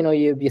physicist,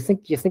 you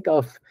think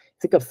of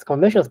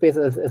conformational space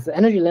as the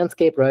energy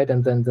landscape, right?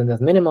 And then there's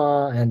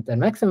minima and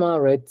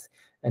maxima, right?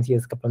 And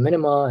here's a couple of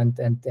minima, and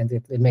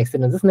it makes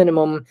it in this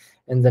minimum,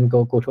 and then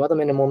go to other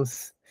minima,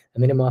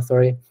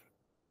 sorry.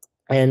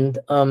 And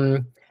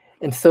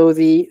so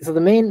the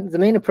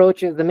main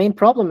approach, the main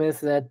problem is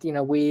that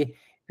we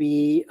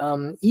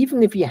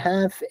even if you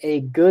have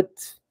a good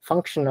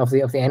function of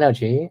the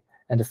energy,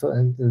 and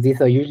these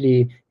are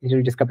usually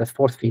described as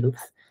force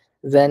fields,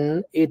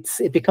 then it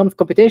becomes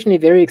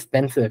computationally very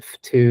expensive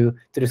to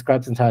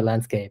describe this entire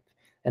landscape.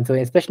 And so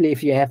especially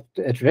if you have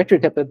a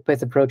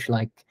trajectory-based approach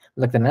like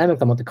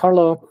dynamics or Monte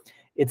Carlo,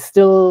 it's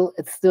still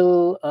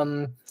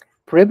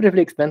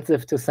prohibitively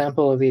expensive to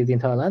sample the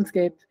entire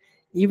landscape,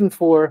 even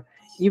for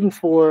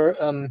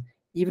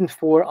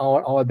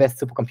our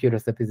best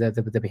supercomputers that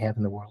we have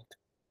in the world.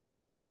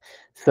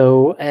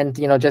 So, and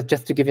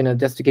just to give you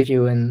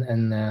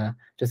an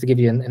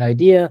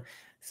idea,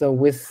 so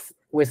with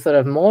sort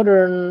of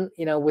modern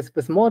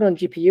with modern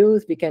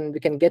GPUs, we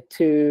can get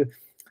to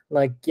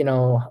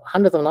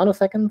hundreds of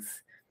nanoseconds,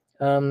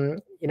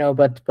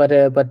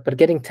 but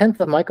getting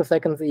tenths of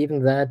microseconds,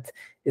 even that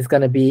is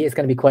going to be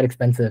quite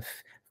expensive,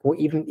 for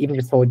even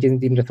just for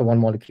one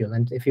molecule.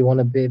 And if you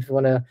want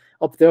to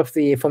observe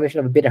the formation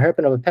of a beta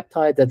hairpin of a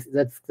peptide,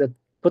 that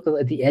put it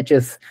at the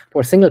edges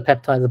for a single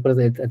peptide, that put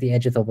it at the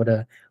edges of what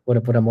a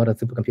modern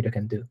supercomputer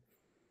can do.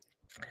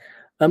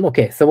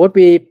 Okay, so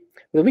we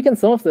can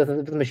solve this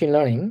with machine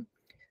learning.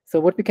 So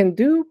what we can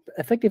do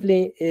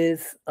effectively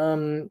is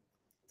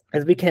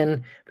we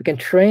can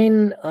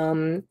train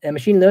a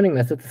machine learning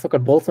method, the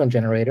so-called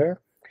boltzmann-generator,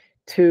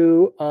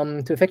 to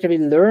effectively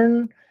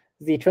learn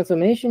the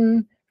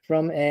transformation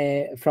from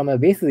a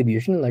base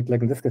distribution, like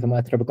in this case, a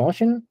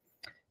Gaussian,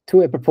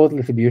 to a proposal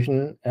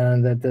distribution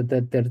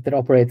that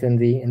operates in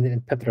the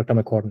peptide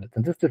atomic coordinates.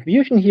 And this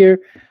distribution here,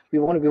 we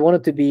want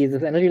it to be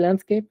this energy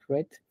landscape,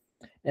 right?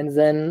 And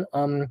then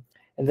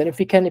if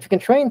we can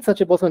train such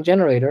a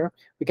Boltzmann-generator,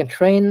 we can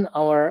train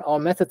our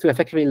method to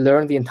effectively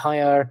learn the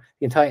entire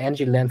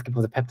energy landscape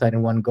of the peptide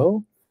in one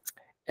go,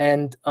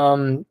 and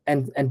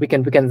we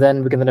can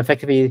then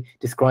effectively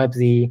describe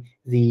the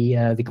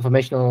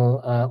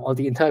conformational or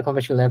the entire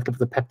conformational landscape of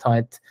the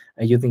peptide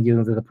using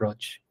this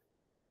approach.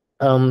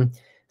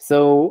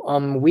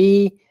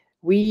 We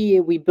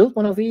built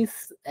one of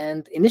these,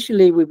 and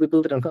initially we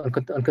built it on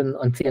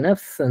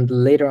CNFs, and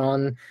later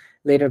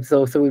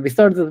so we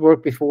started this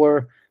work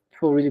before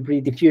really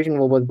diffusion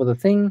was a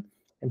thing,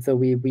 and so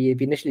we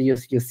initially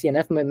used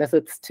CNF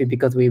methods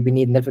because we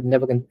need network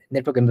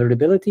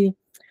invertibility,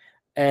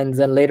 and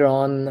then later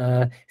on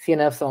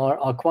CNFs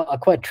are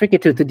quite tricky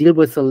to deal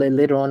with. So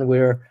later on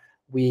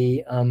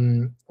we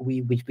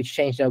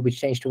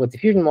changed towards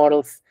diffusion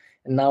models,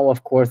 and now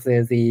of course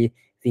there's the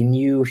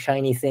new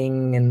shiny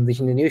thing, and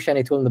the new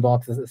shiny tool in the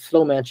box is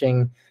flow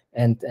matching,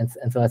 and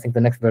so I think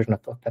the next version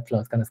of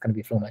PepFlow is going to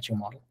be a flow matching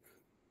model.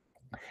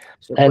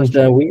 So and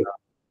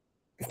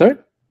sorry?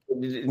 I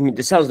mean,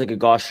 this sounds like a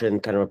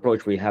Gaussian kind of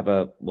approach where you have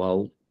a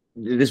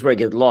this is where I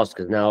get lost,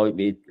 because now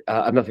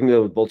I'm not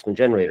familiar with Boltzmann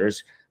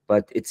generators,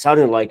 but it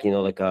sounded like,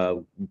 like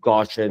a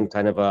Gaussian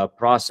kind of a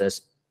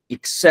process,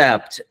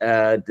 except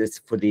this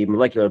for the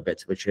molecular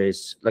bits, which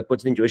is like,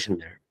 what's the intuition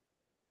there?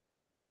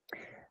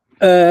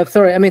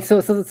 Sorry, I mean,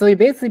 so the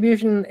base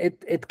distribution,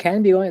 it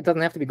can be, it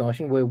doesn't have to be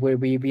Gaussian.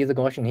 We use a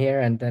Gaussian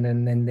here, and then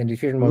in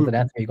diffusion mode, it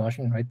has to be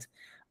Gaussian, right?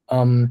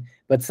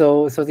 But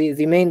so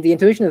the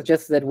intuition is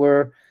just that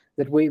we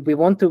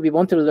want to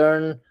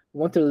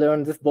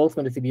learn this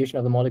Boltzmann distribution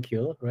of the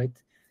molecule, right?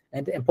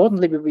 And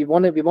importantly, we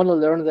want to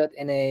learn that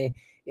in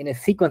a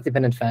sequence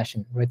dependent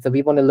fashion, right? So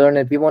we want to learn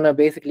it. We want to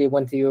basically,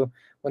 once you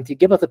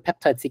give us a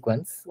peptide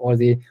sequence, or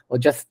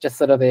just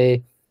sort of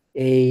a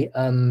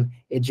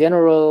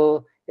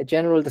general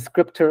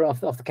descriptor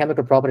of the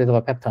chemical properties of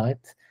a peptide,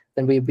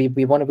 then we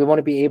want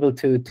to be able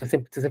to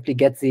simply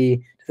get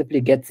the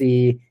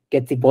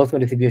Boltzmann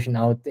distribution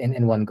out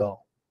in one go,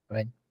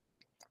 right?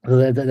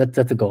 So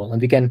that's the goal,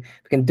 and we can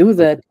do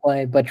that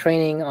by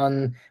training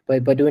on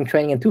doing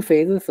training in two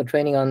phases. So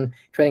training on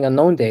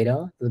known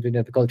data, so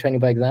we call training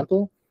by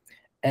example,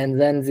 and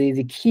then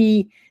the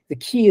key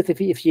is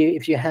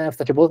if you have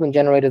such a Boltzmann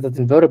generator that's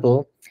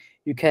invertible,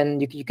 you can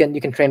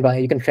train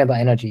by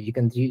energy. You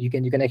can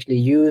actually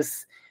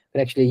use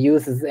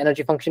this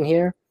energy function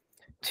here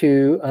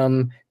to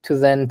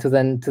then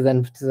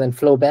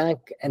flow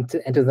back and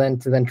to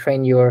then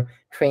train your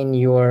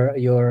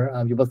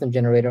Boltzmann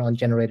generator on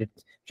generated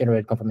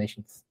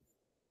conformations.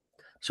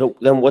 So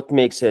then what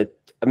makes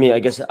it, I mean, I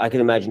guess I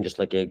can imagine just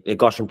like a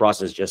Gaussian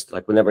process, just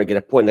like whenever I get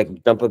a point,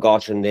 like dump a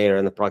Gaussian there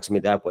and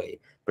approximate that way.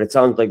 But it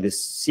sounds like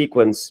this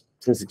sequence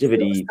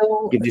sensitivity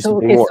gives you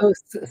something more.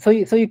 So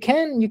you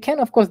can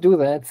of course do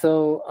that.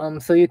 So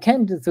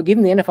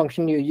given the inner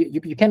function,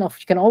 you can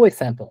always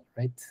sample,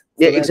 right?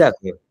 Yeah,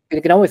 exactly.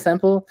 You can always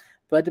sample,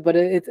 but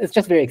it's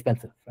just very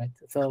expensive, right?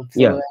 So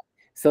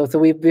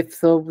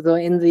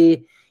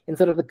in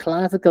sort of the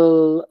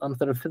classical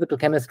sort of physical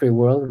chemistry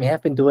world, we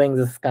have been doing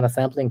this kind of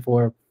sampling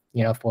for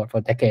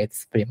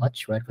decades, pretty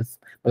much, right? With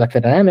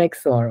molecular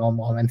dynamics or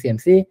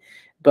MCMC,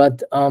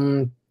 but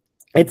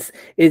it's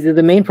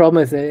the main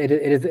problem is it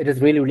is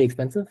really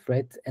expensive,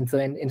 right? And so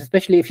and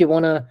especially if you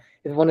want to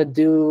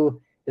do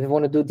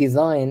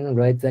design,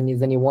 right, then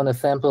you want to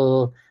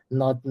sample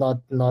not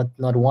one,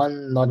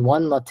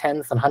 not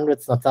tens, not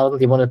hundreds, not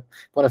thousands. You want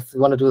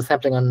to do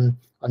sampling on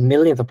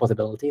millions of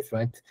possibilities,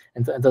 right?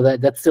 And so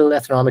that's still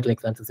astronomically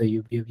expensive. So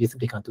you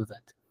simply can't do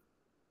that.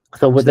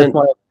 So what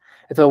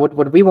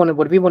we want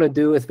to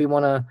do is we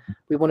want to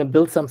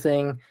build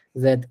something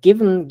that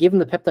given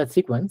the peptide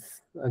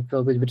sequence,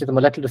 which is a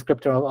molecular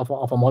descriptor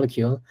of a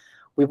molecule,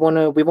 we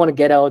want to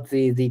get out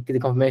the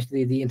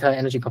conformation, the entire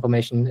energy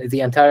conformation,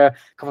 the entire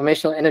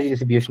conformational energy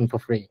distribution for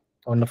free,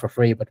 or not for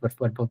free, but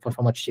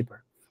for much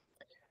cheaper.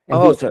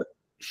 And so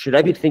should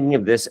I be thinking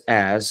of this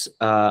as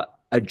a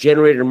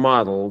generator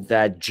model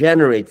that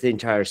generates the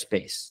entire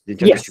space, the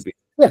entire distribution?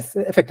 Yes,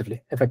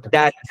 effectively.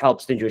 That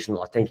helps the intuition a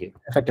lot. Thank you.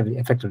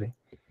 Effectively.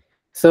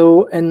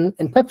 So in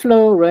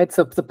PepFlow, right?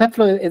 So the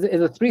PepFlow is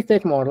a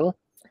three-stage model.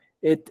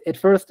 It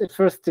first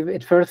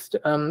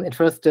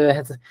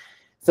has.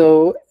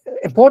 So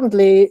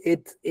importantly,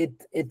 it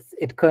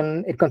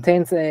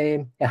contains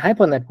a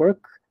hypernetwork.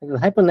 The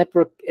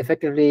hypernetwork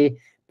effectively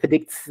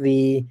predicts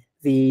the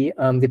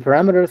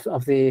parameters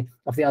of the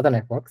other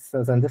networks.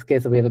 So in this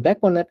case, we have a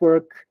backbone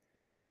network,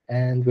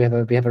 and we have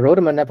a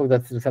Rodeman network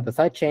that's just the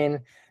side chain.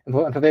 And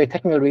for very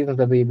technical reasons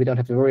that we don't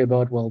have to worry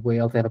about, well, we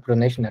also have a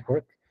coordination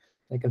network.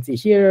 You can see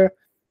here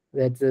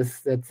that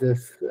this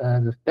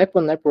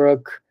backbone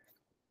network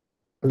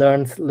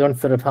learns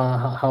sort of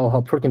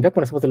how protein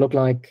backbone is supposed to look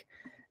like,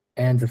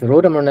 and the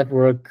Rodeman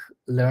network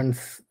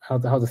learns how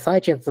the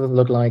side chain is supposed to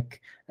look like,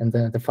 and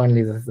then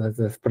finally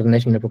the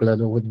coordination network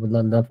would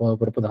learn that for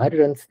the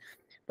hydrogens.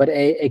 But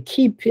a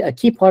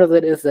key part of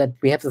it is that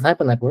we have this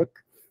hypernetwork,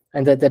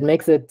 and that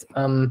makes it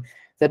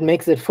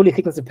fully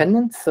sequence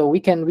dependent. So we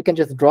can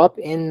just drop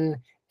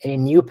in a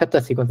new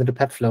peptide sequence into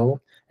PepFlow,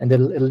 and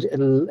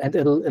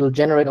it'll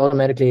generate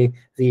automatically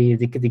the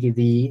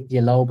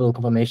allowable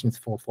conformations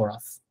for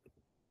us.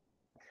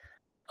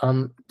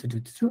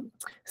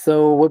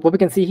 So what we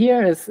can see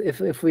here is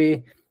if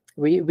we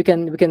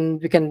can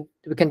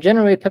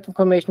generate peptide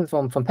conformations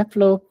from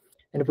PepFlow,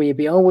 and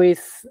we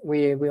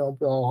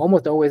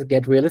almost always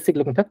get realistic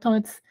looking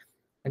peptides.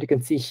 And you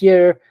can see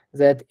here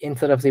that in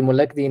sort of the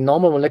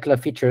normal molecular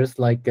features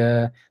like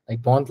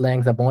bond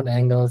lengths or bond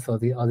angles or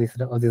these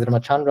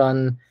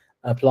Ramachandran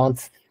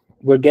plots,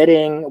 we're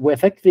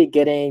effectively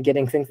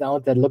getting things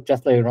out that look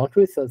just like a round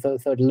truth. So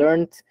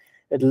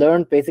it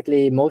learned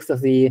basically most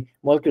of the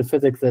molecular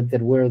physics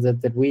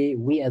that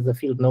we as a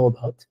field know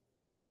about.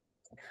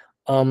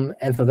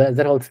 And so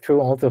that holds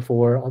true also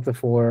for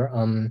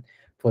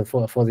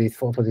these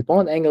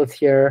bond angles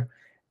here.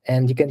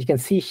 And you can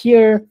see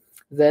here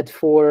that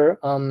for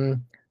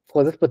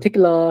this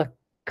particular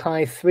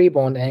chi3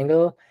 bond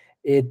angle,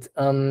 so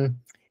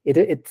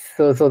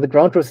the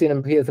ground truth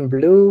appears in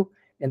blue,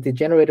 and the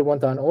generated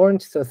ones are in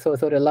orange. So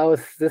it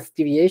allows this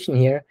deviation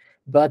here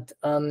But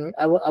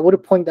I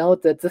would point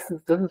out that this is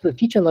a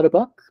feature, not a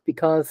bug,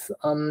 because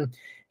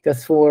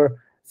for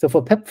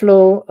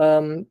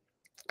PepFlow,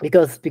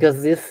 because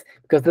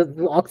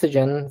the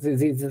oxygen,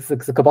 this is a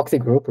carboxy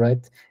group,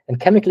 right? And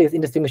chemically it's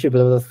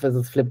indistinguishable whether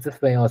it's flipped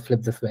this way or it's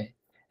flipped this way.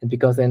 And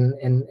because in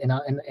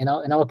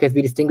our case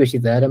we distinguish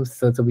these atoms,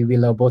 so we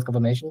allow both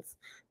conformations.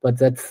 But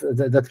that's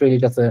really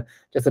just a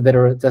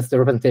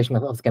representation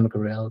of chemical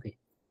reality.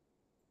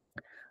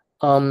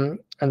 And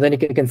then you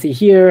can see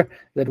here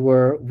that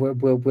we're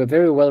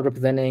very well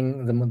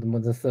representing the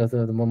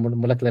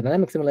molecular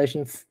dynamic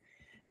simulations.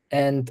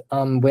 And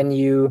when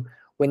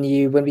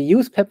we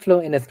use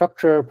PepFlow in a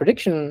structure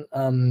prediction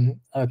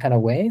kind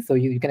of way, so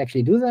you can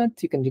actually do that.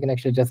 You can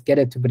actually just get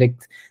it to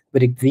predict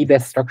the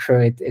best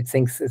structure it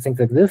thinks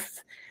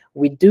exists.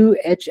 We do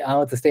edge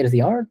out the state of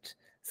the art.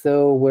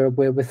 So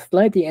we're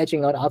slightly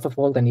edging out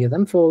AlphaFold and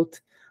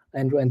ESMFold,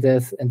 and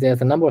there's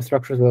a number of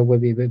structures where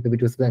we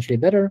do substantially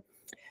better.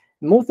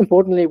 Most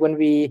importantly, when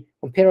we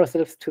compare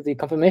ourselves to the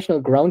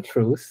conformational ground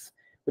truth,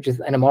 which is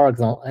NMR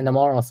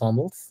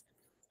ensembles,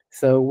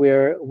 so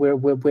we're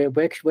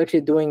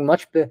actually doing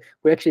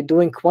we're actually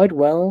doing quite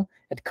well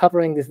at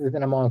covering this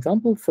NMR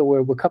ensemble. So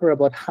we cover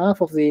about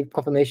half of the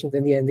conformations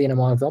in the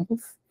NMR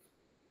ensembles.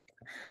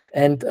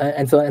 And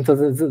so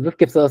this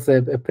gives us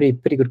a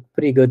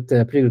pretty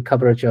good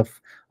coverage of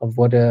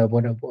what a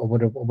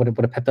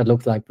peptide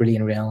looks like really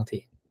in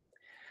reality.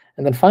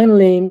 And then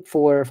finally,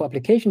 for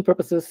application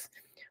purposes,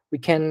 we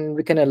can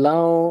use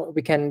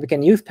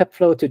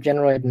PepFlow to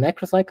generate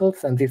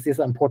macrocycles, and this is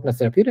important as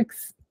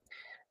therapeutics.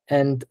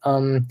 And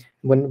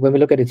when we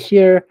look at it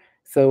here,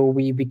 so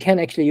we can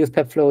actually use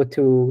PepFlow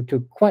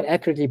to quite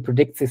accurately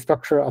predict the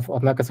structure of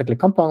macrocyclic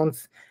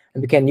compounds,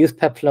 and we can use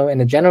PepFlow in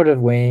a generative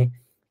way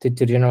to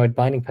generate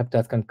binding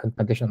peptides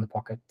conditioned on the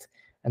pocket.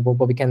 And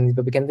what we can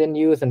then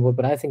use, and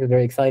what I think is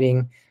very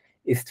exciting,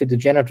 is to do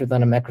generative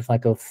design of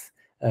macrocycles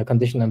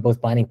conditioned on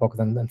both binding pockets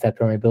and cell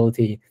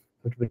permeability,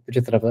 which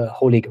is sort of a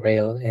holy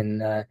grail in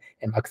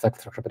macrocycle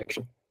structure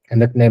prediction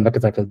and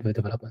macrocycle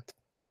development.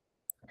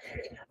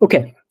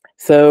 Okay,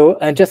 so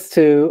and just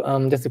to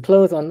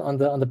close on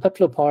the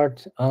PepFlow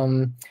part,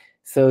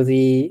 so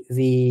the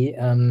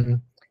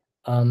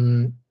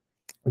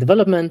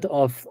development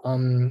of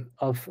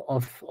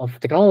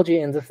technology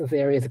in this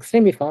area is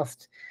extremely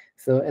fast.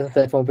 So as I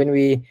said, when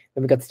we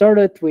got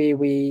started, we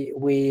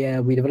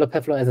developed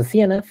PepFlow as a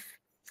CNF,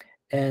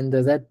 and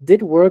that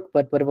did work,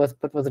 but what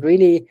was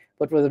really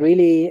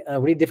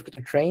difficult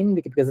to train,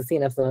 because the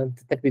CNFs tend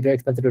to be very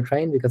expensive to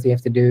train, because you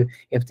have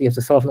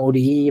to solve an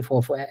ODE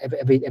for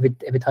every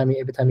time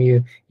you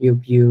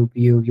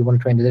want to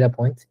train the data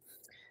point.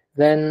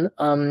 Then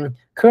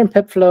current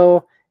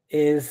PepFlow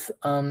is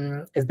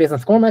based on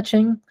score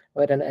matching,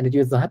 right? And it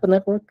uses a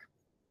hypernetwork,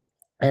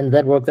 and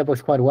that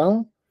works quite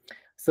well.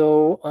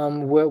 So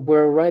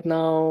we're right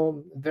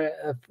now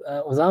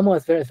Osamo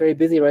is very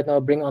busy right now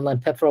bringing online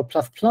PepFlow++,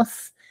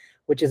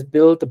 which is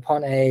built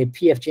upon a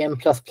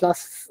PFGM++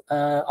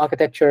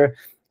 architecture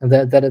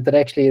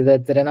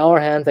that in our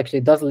hands actually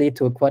does lead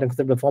to a quite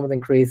considerable performance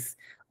increase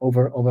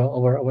over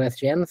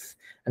SGMs,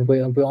 and we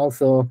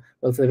also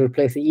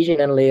replace the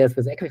eGNN layers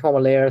with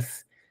equiformer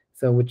layers.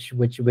 So which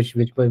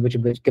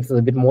gives us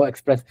a bit more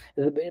it's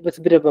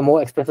a bit of a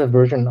more expressive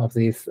version of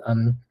these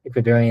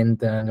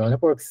equivariant neural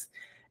networks,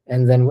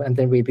 and then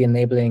we'll be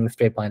enabling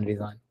straight binary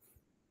design.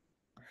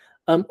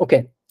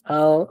 Okay,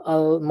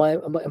 my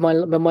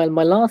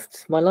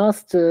last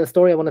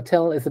story I want to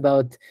tell is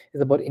about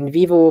in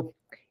vivo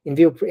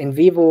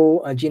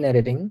gene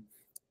editing,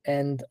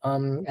 and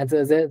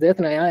there's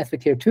an AI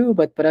aspect here too,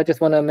 but I just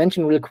want to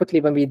mention real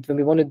quickly when we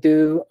want to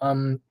do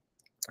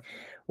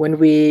when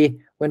we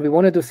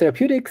want to do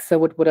therapeutics. So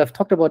what I've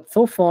talked about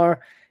so far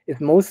is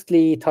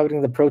mostly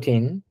targeting the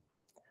protein.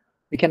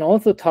 We can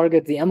also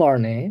target the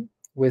mRNA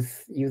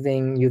with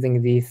using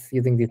these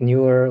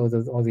newer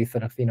or these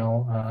sort of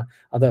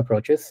other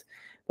approaches.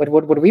 But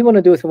what we want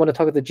to do is we want to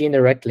target the gene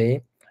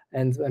directly,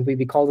 and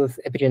we call this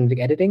epigenetic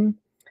editing.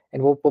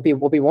 And what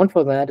we want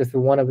for that is we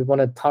want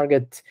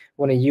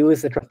to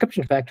use a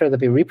transcription factor that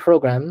we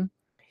reprogram,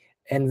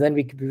 and then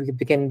we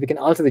can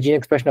alter the gene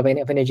expression of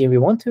any gene we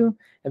want to,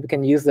 and we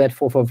can use that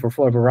for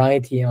a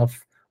variety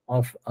of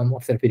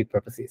therapeutic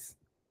purposes.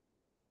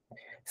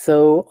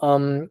 So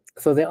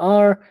there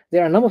are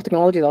a number of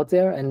technologies out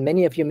there, and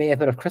many of you may have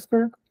heard of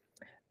CRISPR,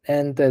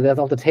 and there's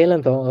also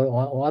TALENT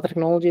or other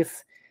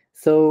technologies.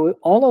 So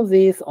all of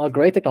these are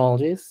great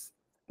technologies,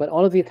 but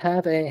all of these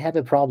have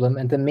a problem,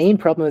 and the main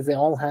problem is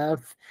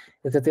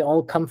that they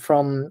all come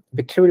from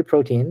bacterial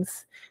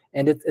proteins,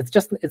 and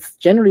it's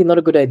generally not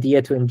a good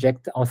idea to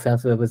inject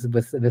ourselves with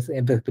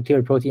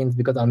bacterial proteins,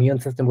 because our immune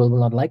system will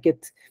not like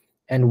it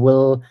and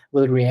will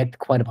react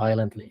quite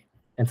violently.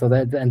 And so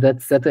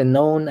that's a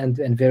known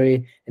and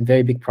very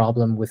big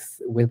problem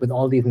with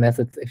all these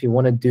methods. If you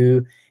want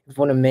to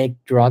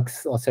make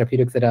drugs or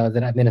therapeutics that are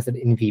administered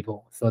in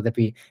vivo, so that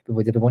we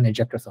want to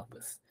inject ourselves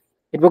with.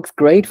 It works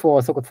great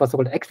for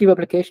so-called ex vivo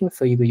applications.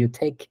 So you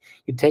take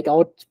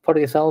out part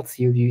of your cells,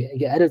 you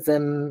edit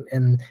them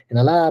in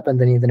a lab, and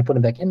then you put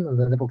them back in, and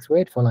then it works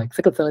great for like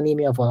sickle cell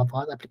anemia for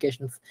other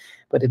applications.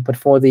 But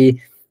for the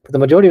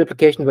majority of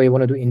applications where you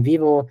want to do in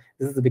vivo,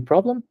 this is a big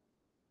problem.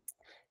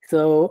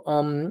 So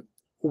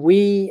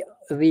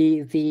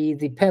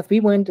the path we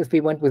went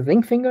with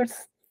zinc fingers,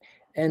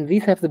 and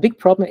these have the big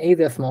problem: A,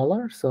 they're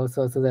smaller, so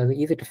they're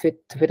easy to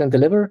fit and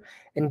deliver,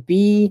 and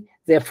B,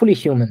 they're fully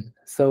human,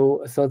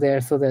 so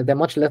they're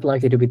much less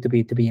likely to be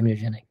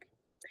immunogenic.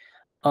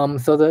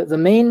 So the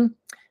main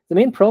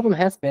problem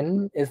has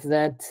been is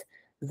that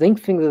the zinc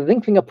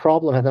finger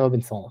problem has never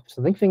been solved.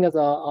 So zinc fingers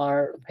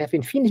have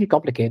been fiendishly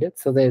complicated.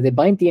 So they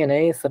bind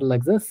DNA sort of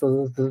like this.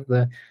 So this is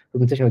the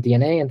representation of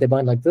DNA, and they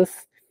bind like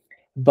this.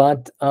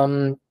 But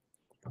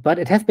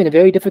it has been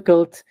very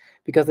difficult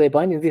because they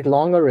bind in these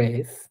long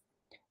arrays,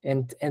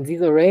 and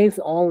these arrays,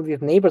 all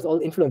these neighbors, all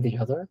influence each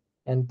other,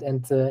 and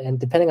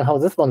depending on how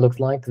this one looks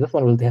like, this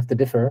one will have to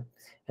differ,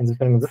 and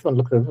depending on this one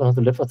looks like, this one has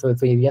to differ. So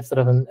you have sort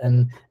of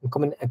a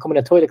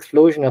combinatorial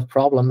explosion of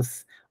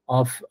problems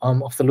of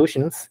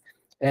solutions,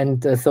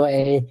 and so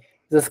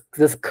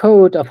this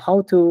code of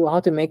how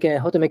to make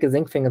a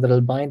zinc finger that will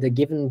bind a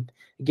given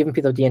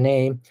piece of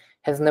DNA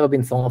has never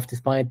been solved,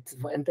 despite,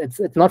 and it's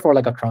not for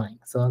like a trying.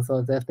 So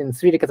there's been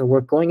 3 decades of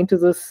work going into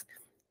this,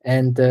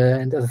 and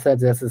as I said,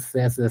 there's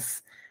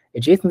this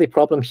adjacency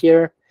problem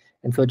here,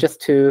 and so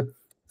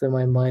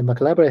my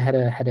collaborator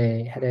had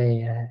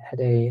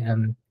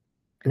an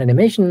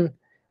animation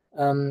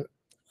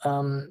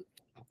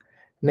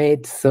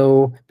made.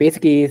 So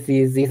basically,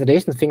 these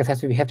adjacent fingers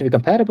have to be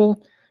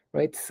compatible,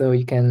 right? So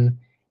you can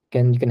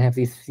have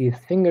these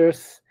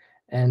fingers,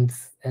 and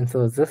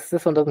so this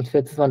one doesn't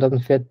fit, this one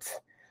doesn't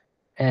fit.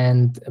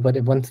 But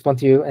once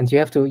you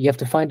have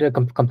to find a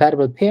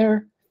compatible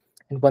pair,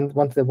 and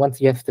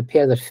once you have the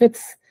pair that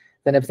fits,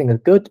 then everything is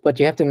good. But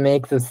you have to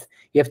make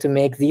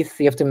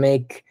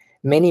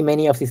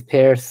many of these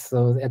pairs.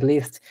 So at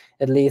least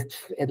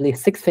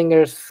 6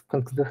 fingers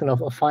consisting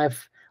of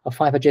five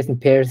adjacent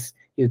pairs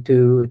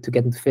to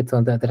get them to fit.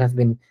 So that has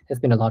been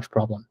a large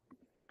problem.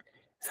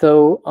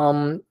 So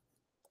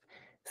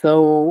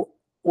so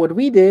what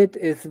we did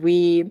is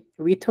we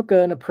took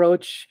an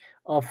approach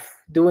of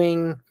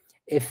doing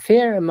a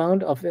fair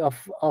amount of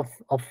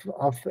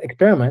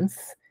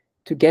experiments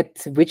to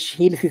get which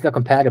helices are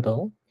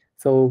compatible.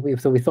 So we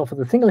solved for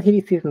the single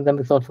helices, and then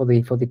we solved for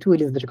the 2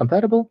 helices that are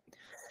compatible,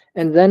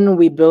 and then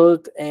we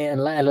built a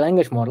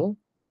language model.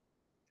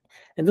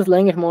 And this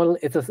language model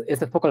is a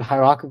so-called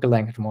hierarchical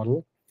language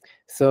model.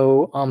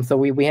 So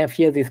we have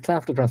here these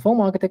classical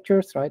transformer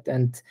architectures, right?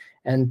 And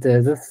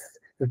the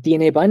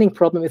DNA binding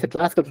problem is a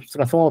classical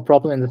transformer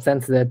problem in the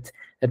sense that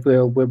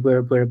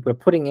we're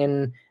putting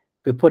in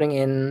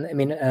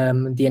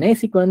DNA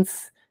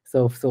sequence,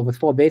 so with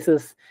 4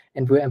 bases,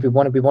 and we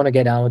want to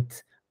get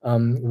out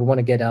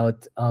amino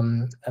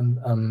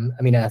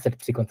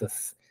acid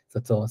sequences,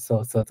 so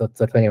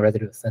 20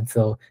 residues, and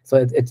so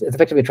it's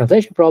effectively a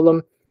translation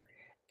problem,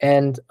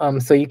 and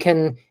so you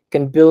can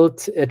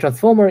build a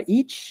transformer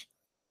each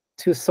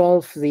to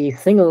solve the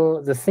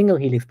single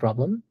helix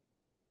problem,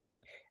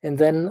 and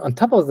then on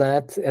top of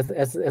that,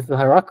 as the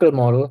hierarchical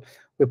model,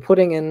 we're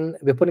putting in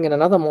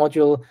another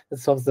module that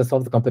solves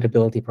the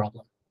compatibility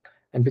problem,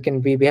 and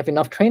we have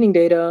enough training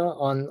data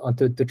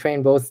to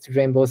train both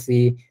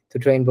the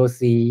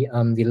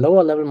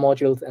lower level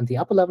modules and the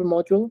upper level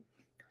module,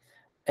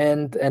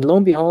 and lo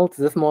and behold,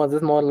 this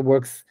model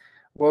works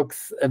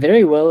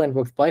very well, and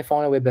works by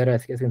far and away better,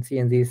 as you can see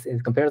in these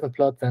comparison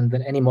plots,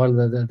 than any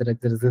model that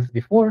existed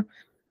before.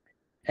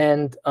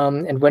 And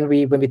when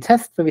we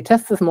test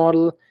this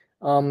model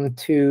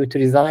to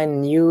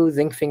design new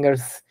zinc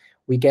fingers,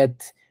 we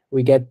get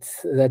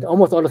that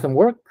almost all of them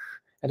work,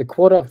 and a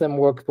quarter of them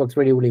works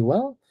really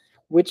well,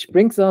 which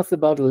brings us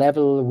about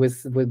level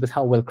with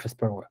how well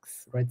CRISPR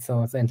works, right?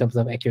 So in terms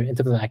of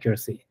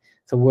accuracy,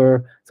 so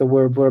we're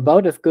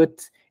about as good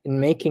in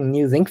making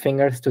new zinc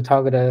fingers to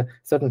target a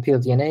certain piece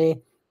of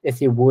DNA as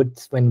you would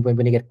when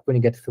you get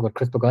to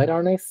CRISPR guide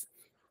RNAs,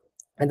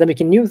 and then we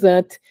can use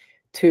that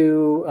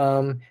to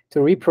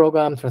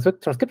reprogram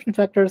transcription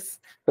factors.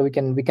 So we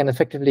can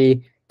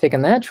effectively take a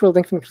natural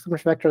zinc finger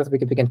transcription factors. We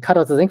can cut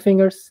out the zinc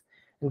fingers,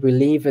 and we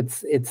leave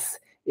its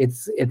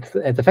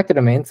effector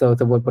domain. So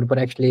what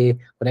actually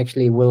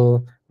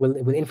will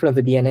influence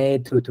the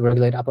DNA to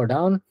regulate up or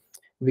down.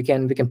 We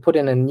can put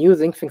in a new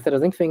set of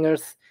zinc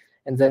fingers,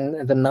 and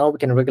then now we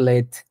can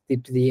regulate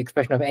the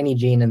expression of any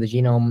gene in the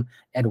genome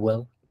at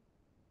will.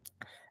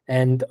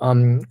 And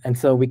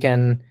so we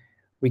can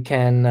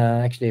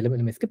actually, let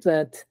me skip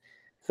that.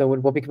 So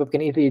what we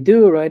can easily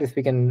do, right, is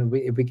we can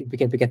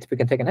take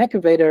an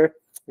activator,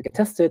 we can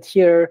test it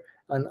here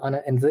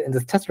in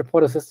this test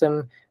reporter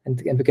system, and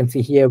we can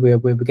see here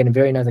we're getting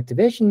very nice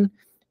activation.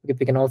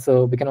 We can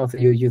also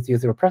use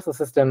the repressor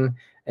system,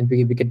 and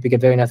we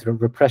get very nice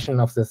repression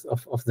of this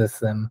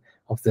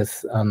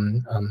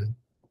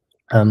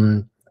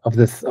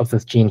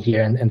gene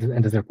here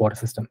in this reporter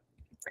system.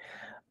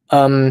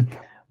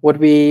 What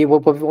we've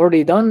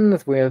already done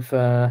is we have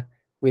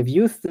we've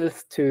used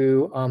this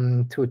to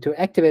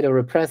activate or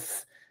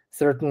repress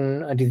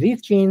certain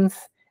disease genes,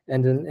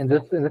 and in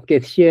this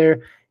case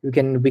here, we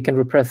can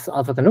repress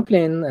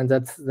alpha-synuclein, and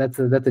that's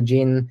a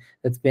gene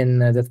that's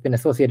been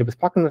associated with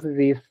Parkinson's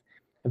disease.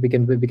 And we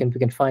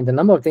can find a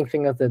number of zinc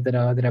fingers that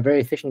are very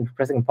efficient at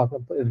pressing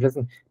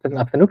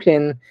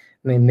alpha-synuclein,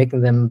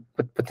 making them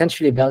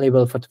potentially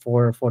valuable for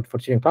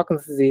treating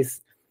Parkinson's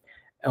disease.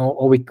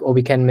 Or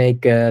we can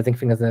make zinc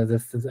fingers as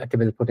this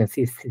activated protein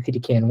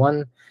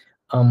CDKN1,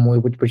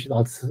 which would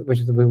also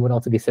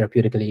be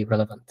therapeutically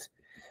relevant.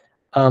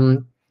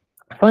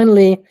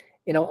 Finally,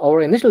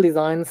 our initial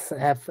designs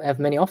have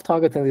many off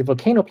targets, and the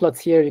volcano plots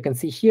here you can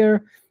see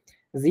here.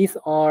 These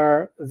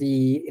are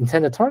the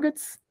intended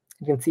targets.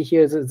 You can see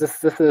here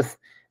this is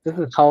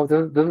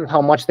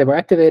how much they were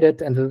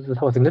activated, and this is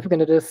how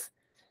significant it is.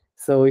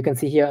 So you can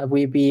see here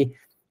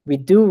we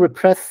do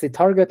repress the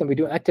target and we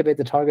do activate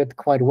the target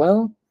quite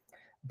well,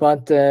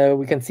 but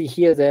we can see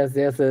here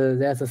there's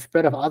a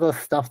spread of other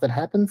stuff that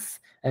happens,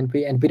 and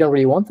we don't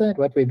really want that,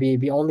 right?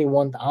 We only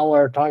want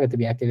our target to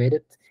be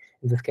activated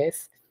in this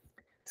case.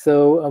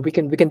 So we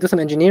can do some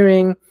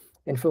engineering,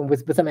 and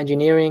with some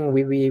engineering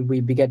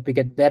we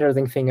get better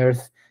zinc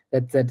fingers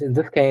that in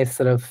this case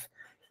sort of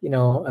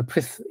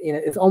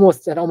it's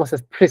almost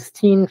as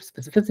pristine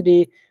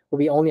specificity, where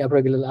we only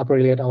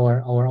upregulate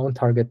our own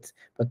target,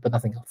 but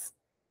nothing else.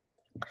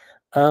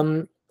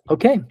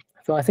 Okay,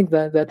 so I think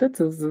that's it. This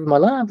is my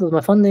lab, this is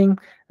my funding,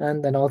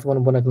 and I also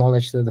want to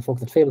acknowledge the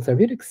folks at Fable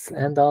Therapeutics,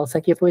 and I'll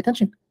thank you for your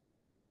attention.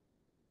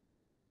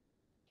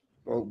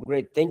 Well,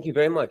 great. Thank you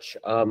very much.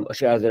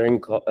 Ashia, are there any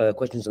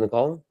questions on the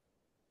call?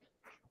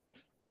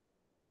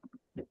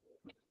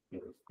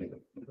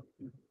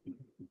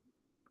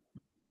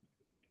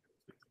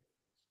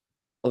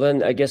 Well,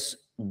 then I guess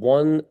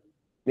one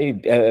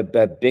maybe a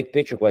big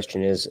picture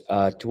question is,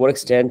 to what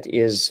extent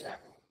is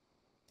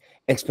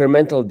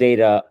experimental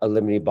data a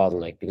limiting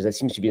bottleneck? Because that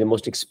seems to be the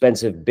most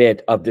expensive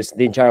bit of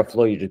the entire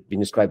flow you've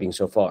been describing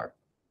so far.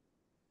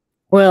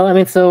 Well, I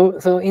mean, so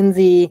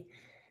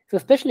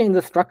especially in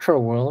the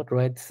structural world,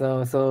 right?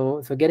 So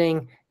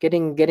getting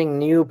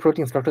new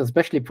protein structures,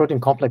 especially protein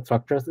complex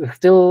structures, is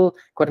still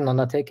quite an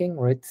undertaking,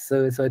 right?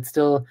 So it's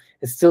still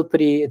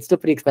pretty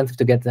expensive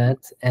to get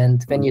that.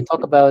 And when you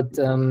talk about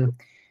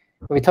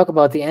when we talk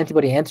about the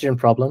antibody antigen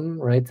problem,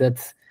 right? We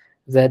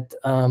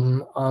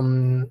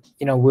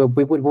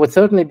would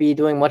certainly be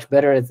doing much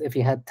better if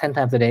you had 10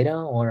 times the data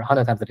or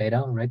 100 times the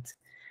data, right?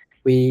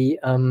 We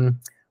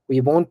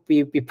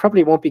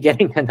probably won't be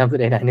getting 10 times the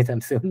data anytime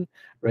soon,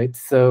 right?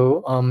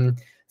 So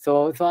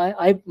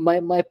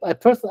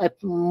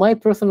my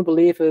personal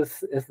belief is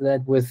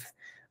that with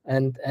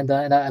and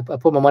I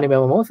put my money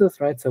where my mouth is,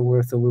 right? So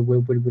we're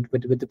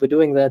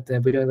doing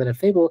that. We're doing that at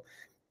Fable.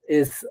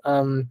 Is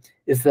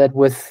that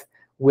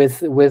with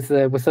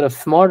sort of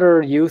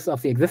smarter use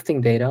of the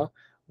existing data,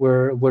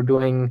 we're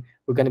going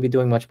to be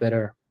doing much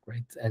better,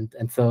 right?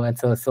 And so I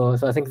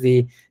think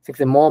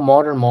the more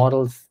modern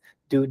models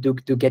do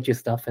get you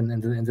stuff in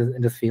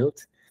this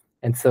field,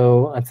 and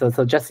so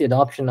just the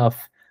adoption of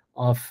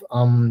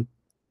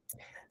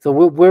so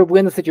we're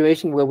in a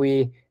situation where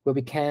we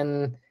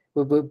can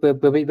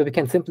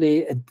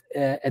simply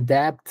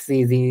adapt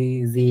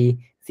the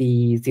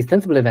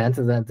sensible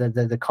advances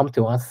that come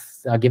to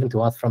us, are given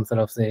to us from sort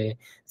of the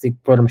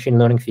broader machine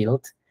learning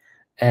field,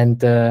 and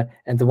the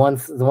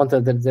ones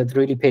that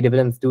really pay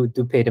dividends do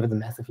pay dividends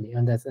massively,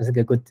 and that's a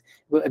good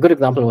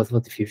example was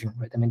with diffusion,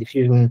 right? I mean,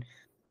 diffusion,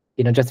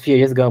 just a few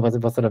years ago was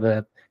sort of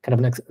a kind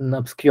of an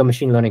obscure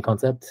machine learning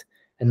concept,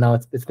 and now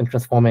it's been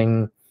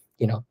transforming,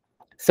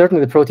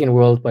 certainly the protein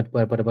world, but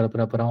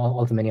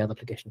also many other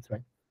applications,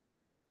 right?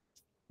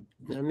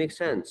 That makes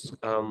sense.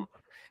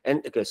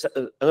 And okay, so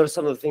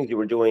some of the things you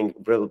were doing,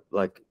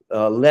 like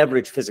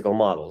leverage physical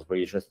models, where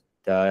you just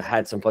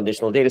had some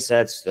foundational data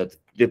sets that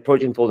the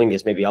protein folding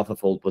is maybe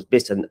AlphaFold was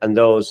based on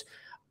those,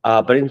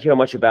 but I didn't hear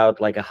much about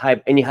like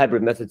any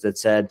hybrid methods that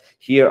said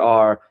here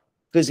are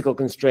physical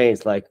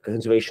constraints like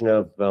conservation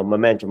of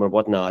momentum or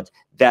whatnot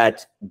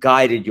that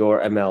guided your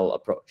ML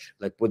approach.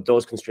 Like, would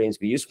those constraints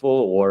be useful,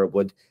 or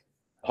would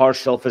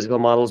partial physical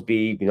models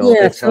be,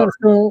 Yeah, so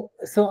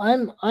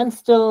I'm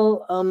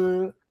still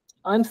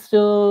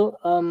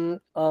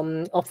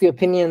of the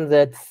opinion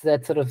that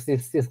sort of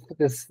this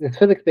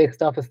physics-based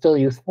stuff is still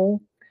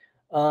useful.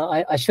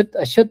 I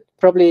should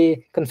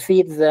probably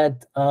concede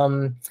that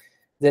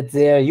that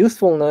their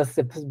usefulness,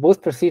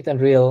 both perceived and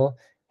real,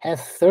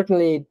 has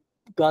certainly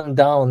gone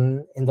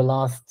down in the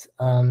last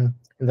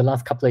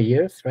couple of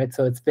years, right?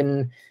 So it's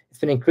been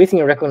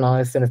increasingly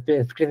recognized, and it's been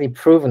increasingly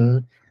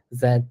proven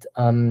that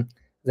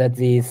that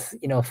these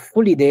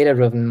fully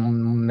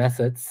data-driven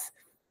methods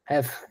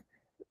have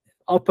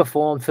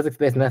outperformed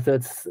physics-based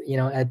methods,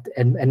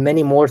 at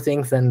many more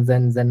things than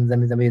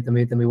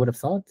we would have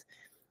thought.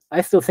 I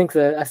still think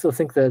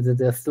that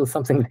there's still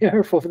something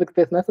there for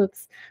physics-based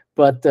methods,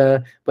 but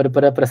I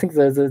think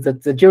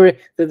the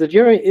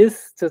jury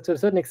is to a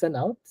certain extent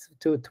out.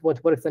 To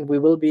what extent we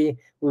will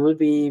still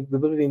be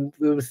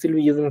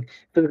using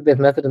physics-based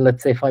method in,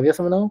 let's say, 5 years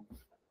from now.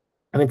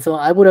 I mean, so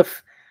I would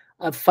have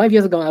 5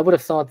 years ago, I would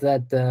have thought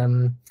that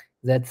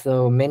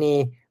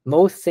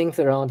most things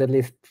around at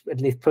least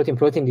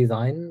protein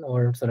design,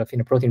 or sort of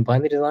protein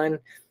binary design,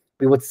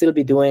 we would still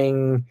be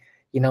doing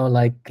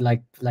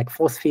like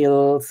force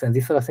fields and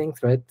these sort of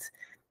things, right?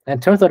 And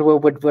it turns out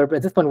we're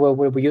at this point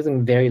we're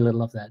using very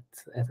little of that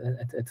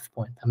at this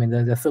point. I mean,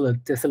 there's still a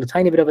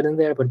tiny bit of it in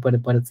there, but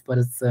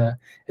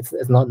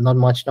it's not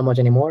much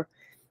anymore.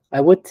 I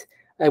would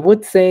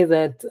say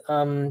that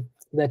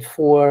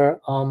for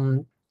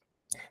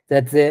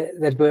where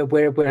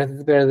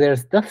there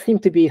does seem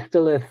to be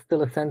still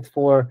a sense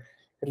for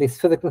at least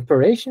physics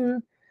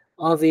inspiration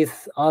are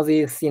these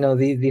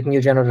these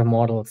new generative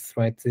models,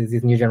 right?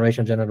 These new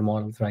generation generative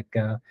models, like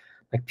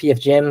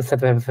PFGMs have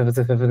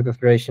physical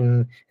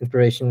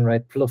inspiration,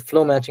 right?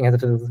 Flow matching has a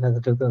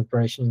physical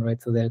inspiration,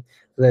 right? So there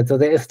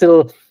is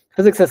still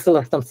physics has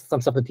still some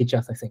stuff to teach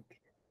us, I think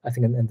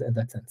in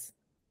that sense.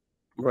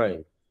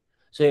 Right.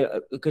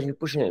 So because you're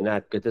pushing it in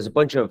that, because there's a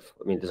bunch of,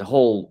 I mean, there's a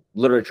whole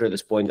literature at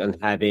this point on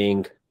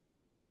having,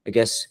 I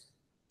guess,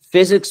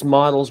 physics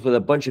models with a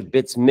bunch of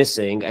bits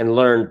missing and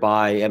learned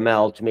by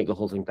ML to make the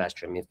whole thing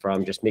faster. I mean,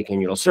 from just making a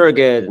neural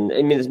surrogate, and I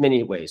mean, there's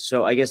many ways.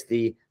 So I guess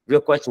the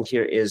real question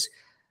here is,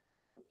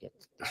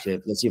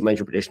 let's see if my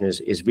interpretation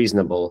is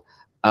reasonable.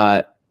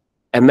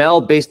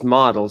 ML-based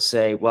models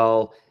say,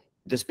 well,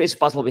 the space of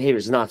possible behavior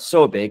is not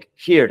so big.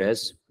 Here it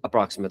is,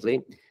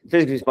 approximately.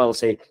 Physics-based models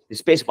say the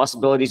space of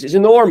possibilities is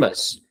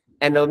enormous,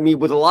 and I mean,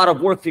 with a lot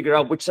of work, figure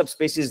out which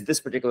subspace is this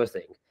particular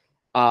thing.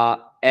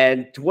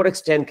 And to what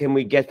extent can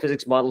we get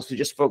physics models to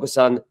just focus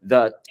on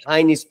the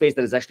tiny space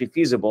that is actually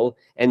feasible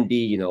and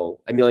be,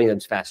 a million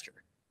times faster?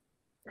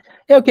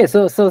 Yeah, okay,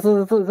 so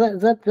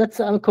that's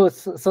of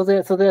course. So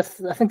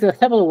there's I think there are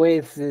several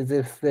ways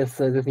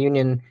this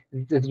union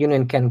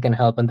can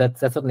help, and that's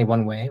certainly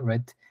one way,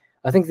 right?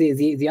 I think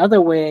the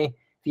other way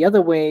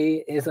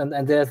is,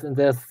 and there's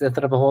sort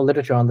of a whole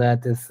literature on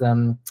that,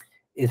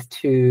 is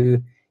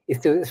to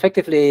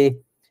effectively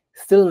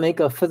still make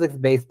a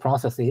physics-based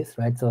processes,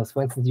 right? So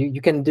for instance,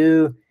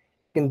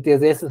 there's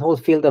this whole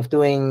field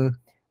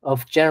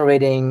of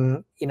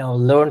generating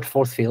learned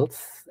force fields,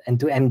 and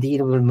do MD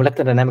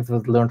molecular dynamics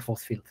with learned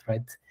force fields,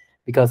 right?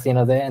 Because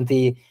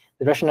the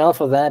rationale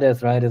for that is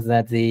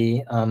that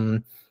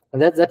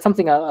that's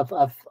something I've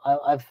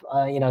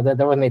that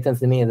always made sense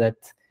to me, that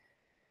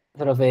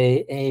sort of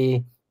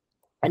an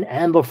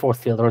amber force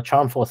field or a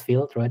charm force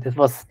field, right? It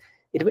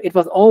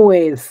was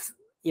always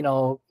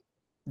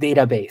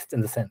data based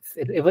in the sense.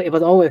 It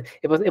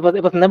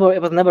was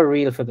never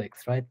real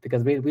physics, right?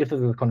 Because real physics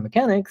is quantum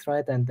mechanics,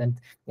 right? And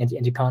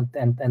you can't,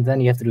 and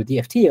then you have to do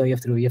DFT, or you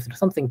have to do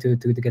something to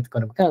get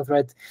quantum mechanics,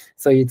 right?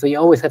 So you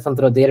always had some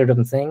sort of data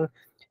driven thing.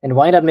 And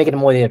why not make it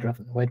more data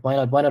driven, right?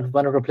 Why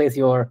not replace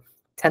your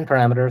 10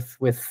 parameters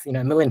with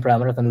a million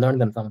parameters and learn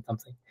them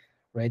something,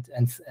 right?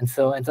 And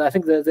so I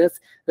think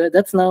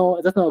that's now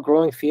a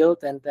growing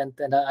field, and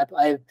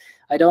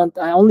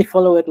I only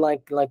follow it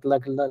like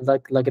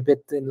a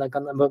bit in my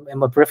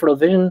peripheral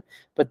vision,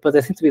 but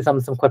there seems to be some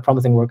quite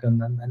promising work in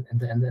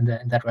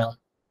that realm.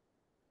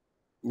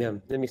 Yeah,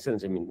 that makes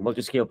sense. I mean,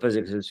 multi-scale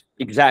physics is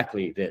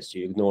exactly this.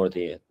 You ignore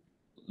the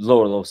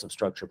lower levels of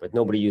structure, but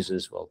nobody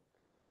uses, well,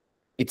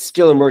 it's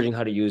still emerging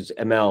how to use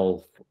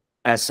ML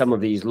as some of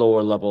these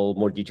lower level,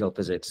 more detailed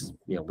physics,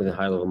 within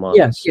high level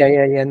models.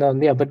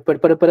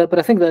 But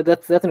I think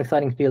that's an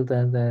exciting field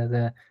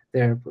where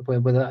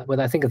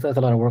I think there's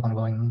a lot of work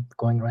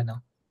going right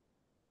now.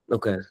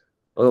 Okay,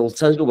 well,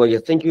 sounds good. Well, yeah,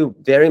 thank you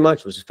very much.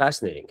 It was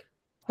fascinating.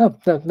 Oh,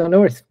 no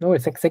worries.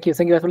 Thank you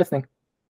guys for listening.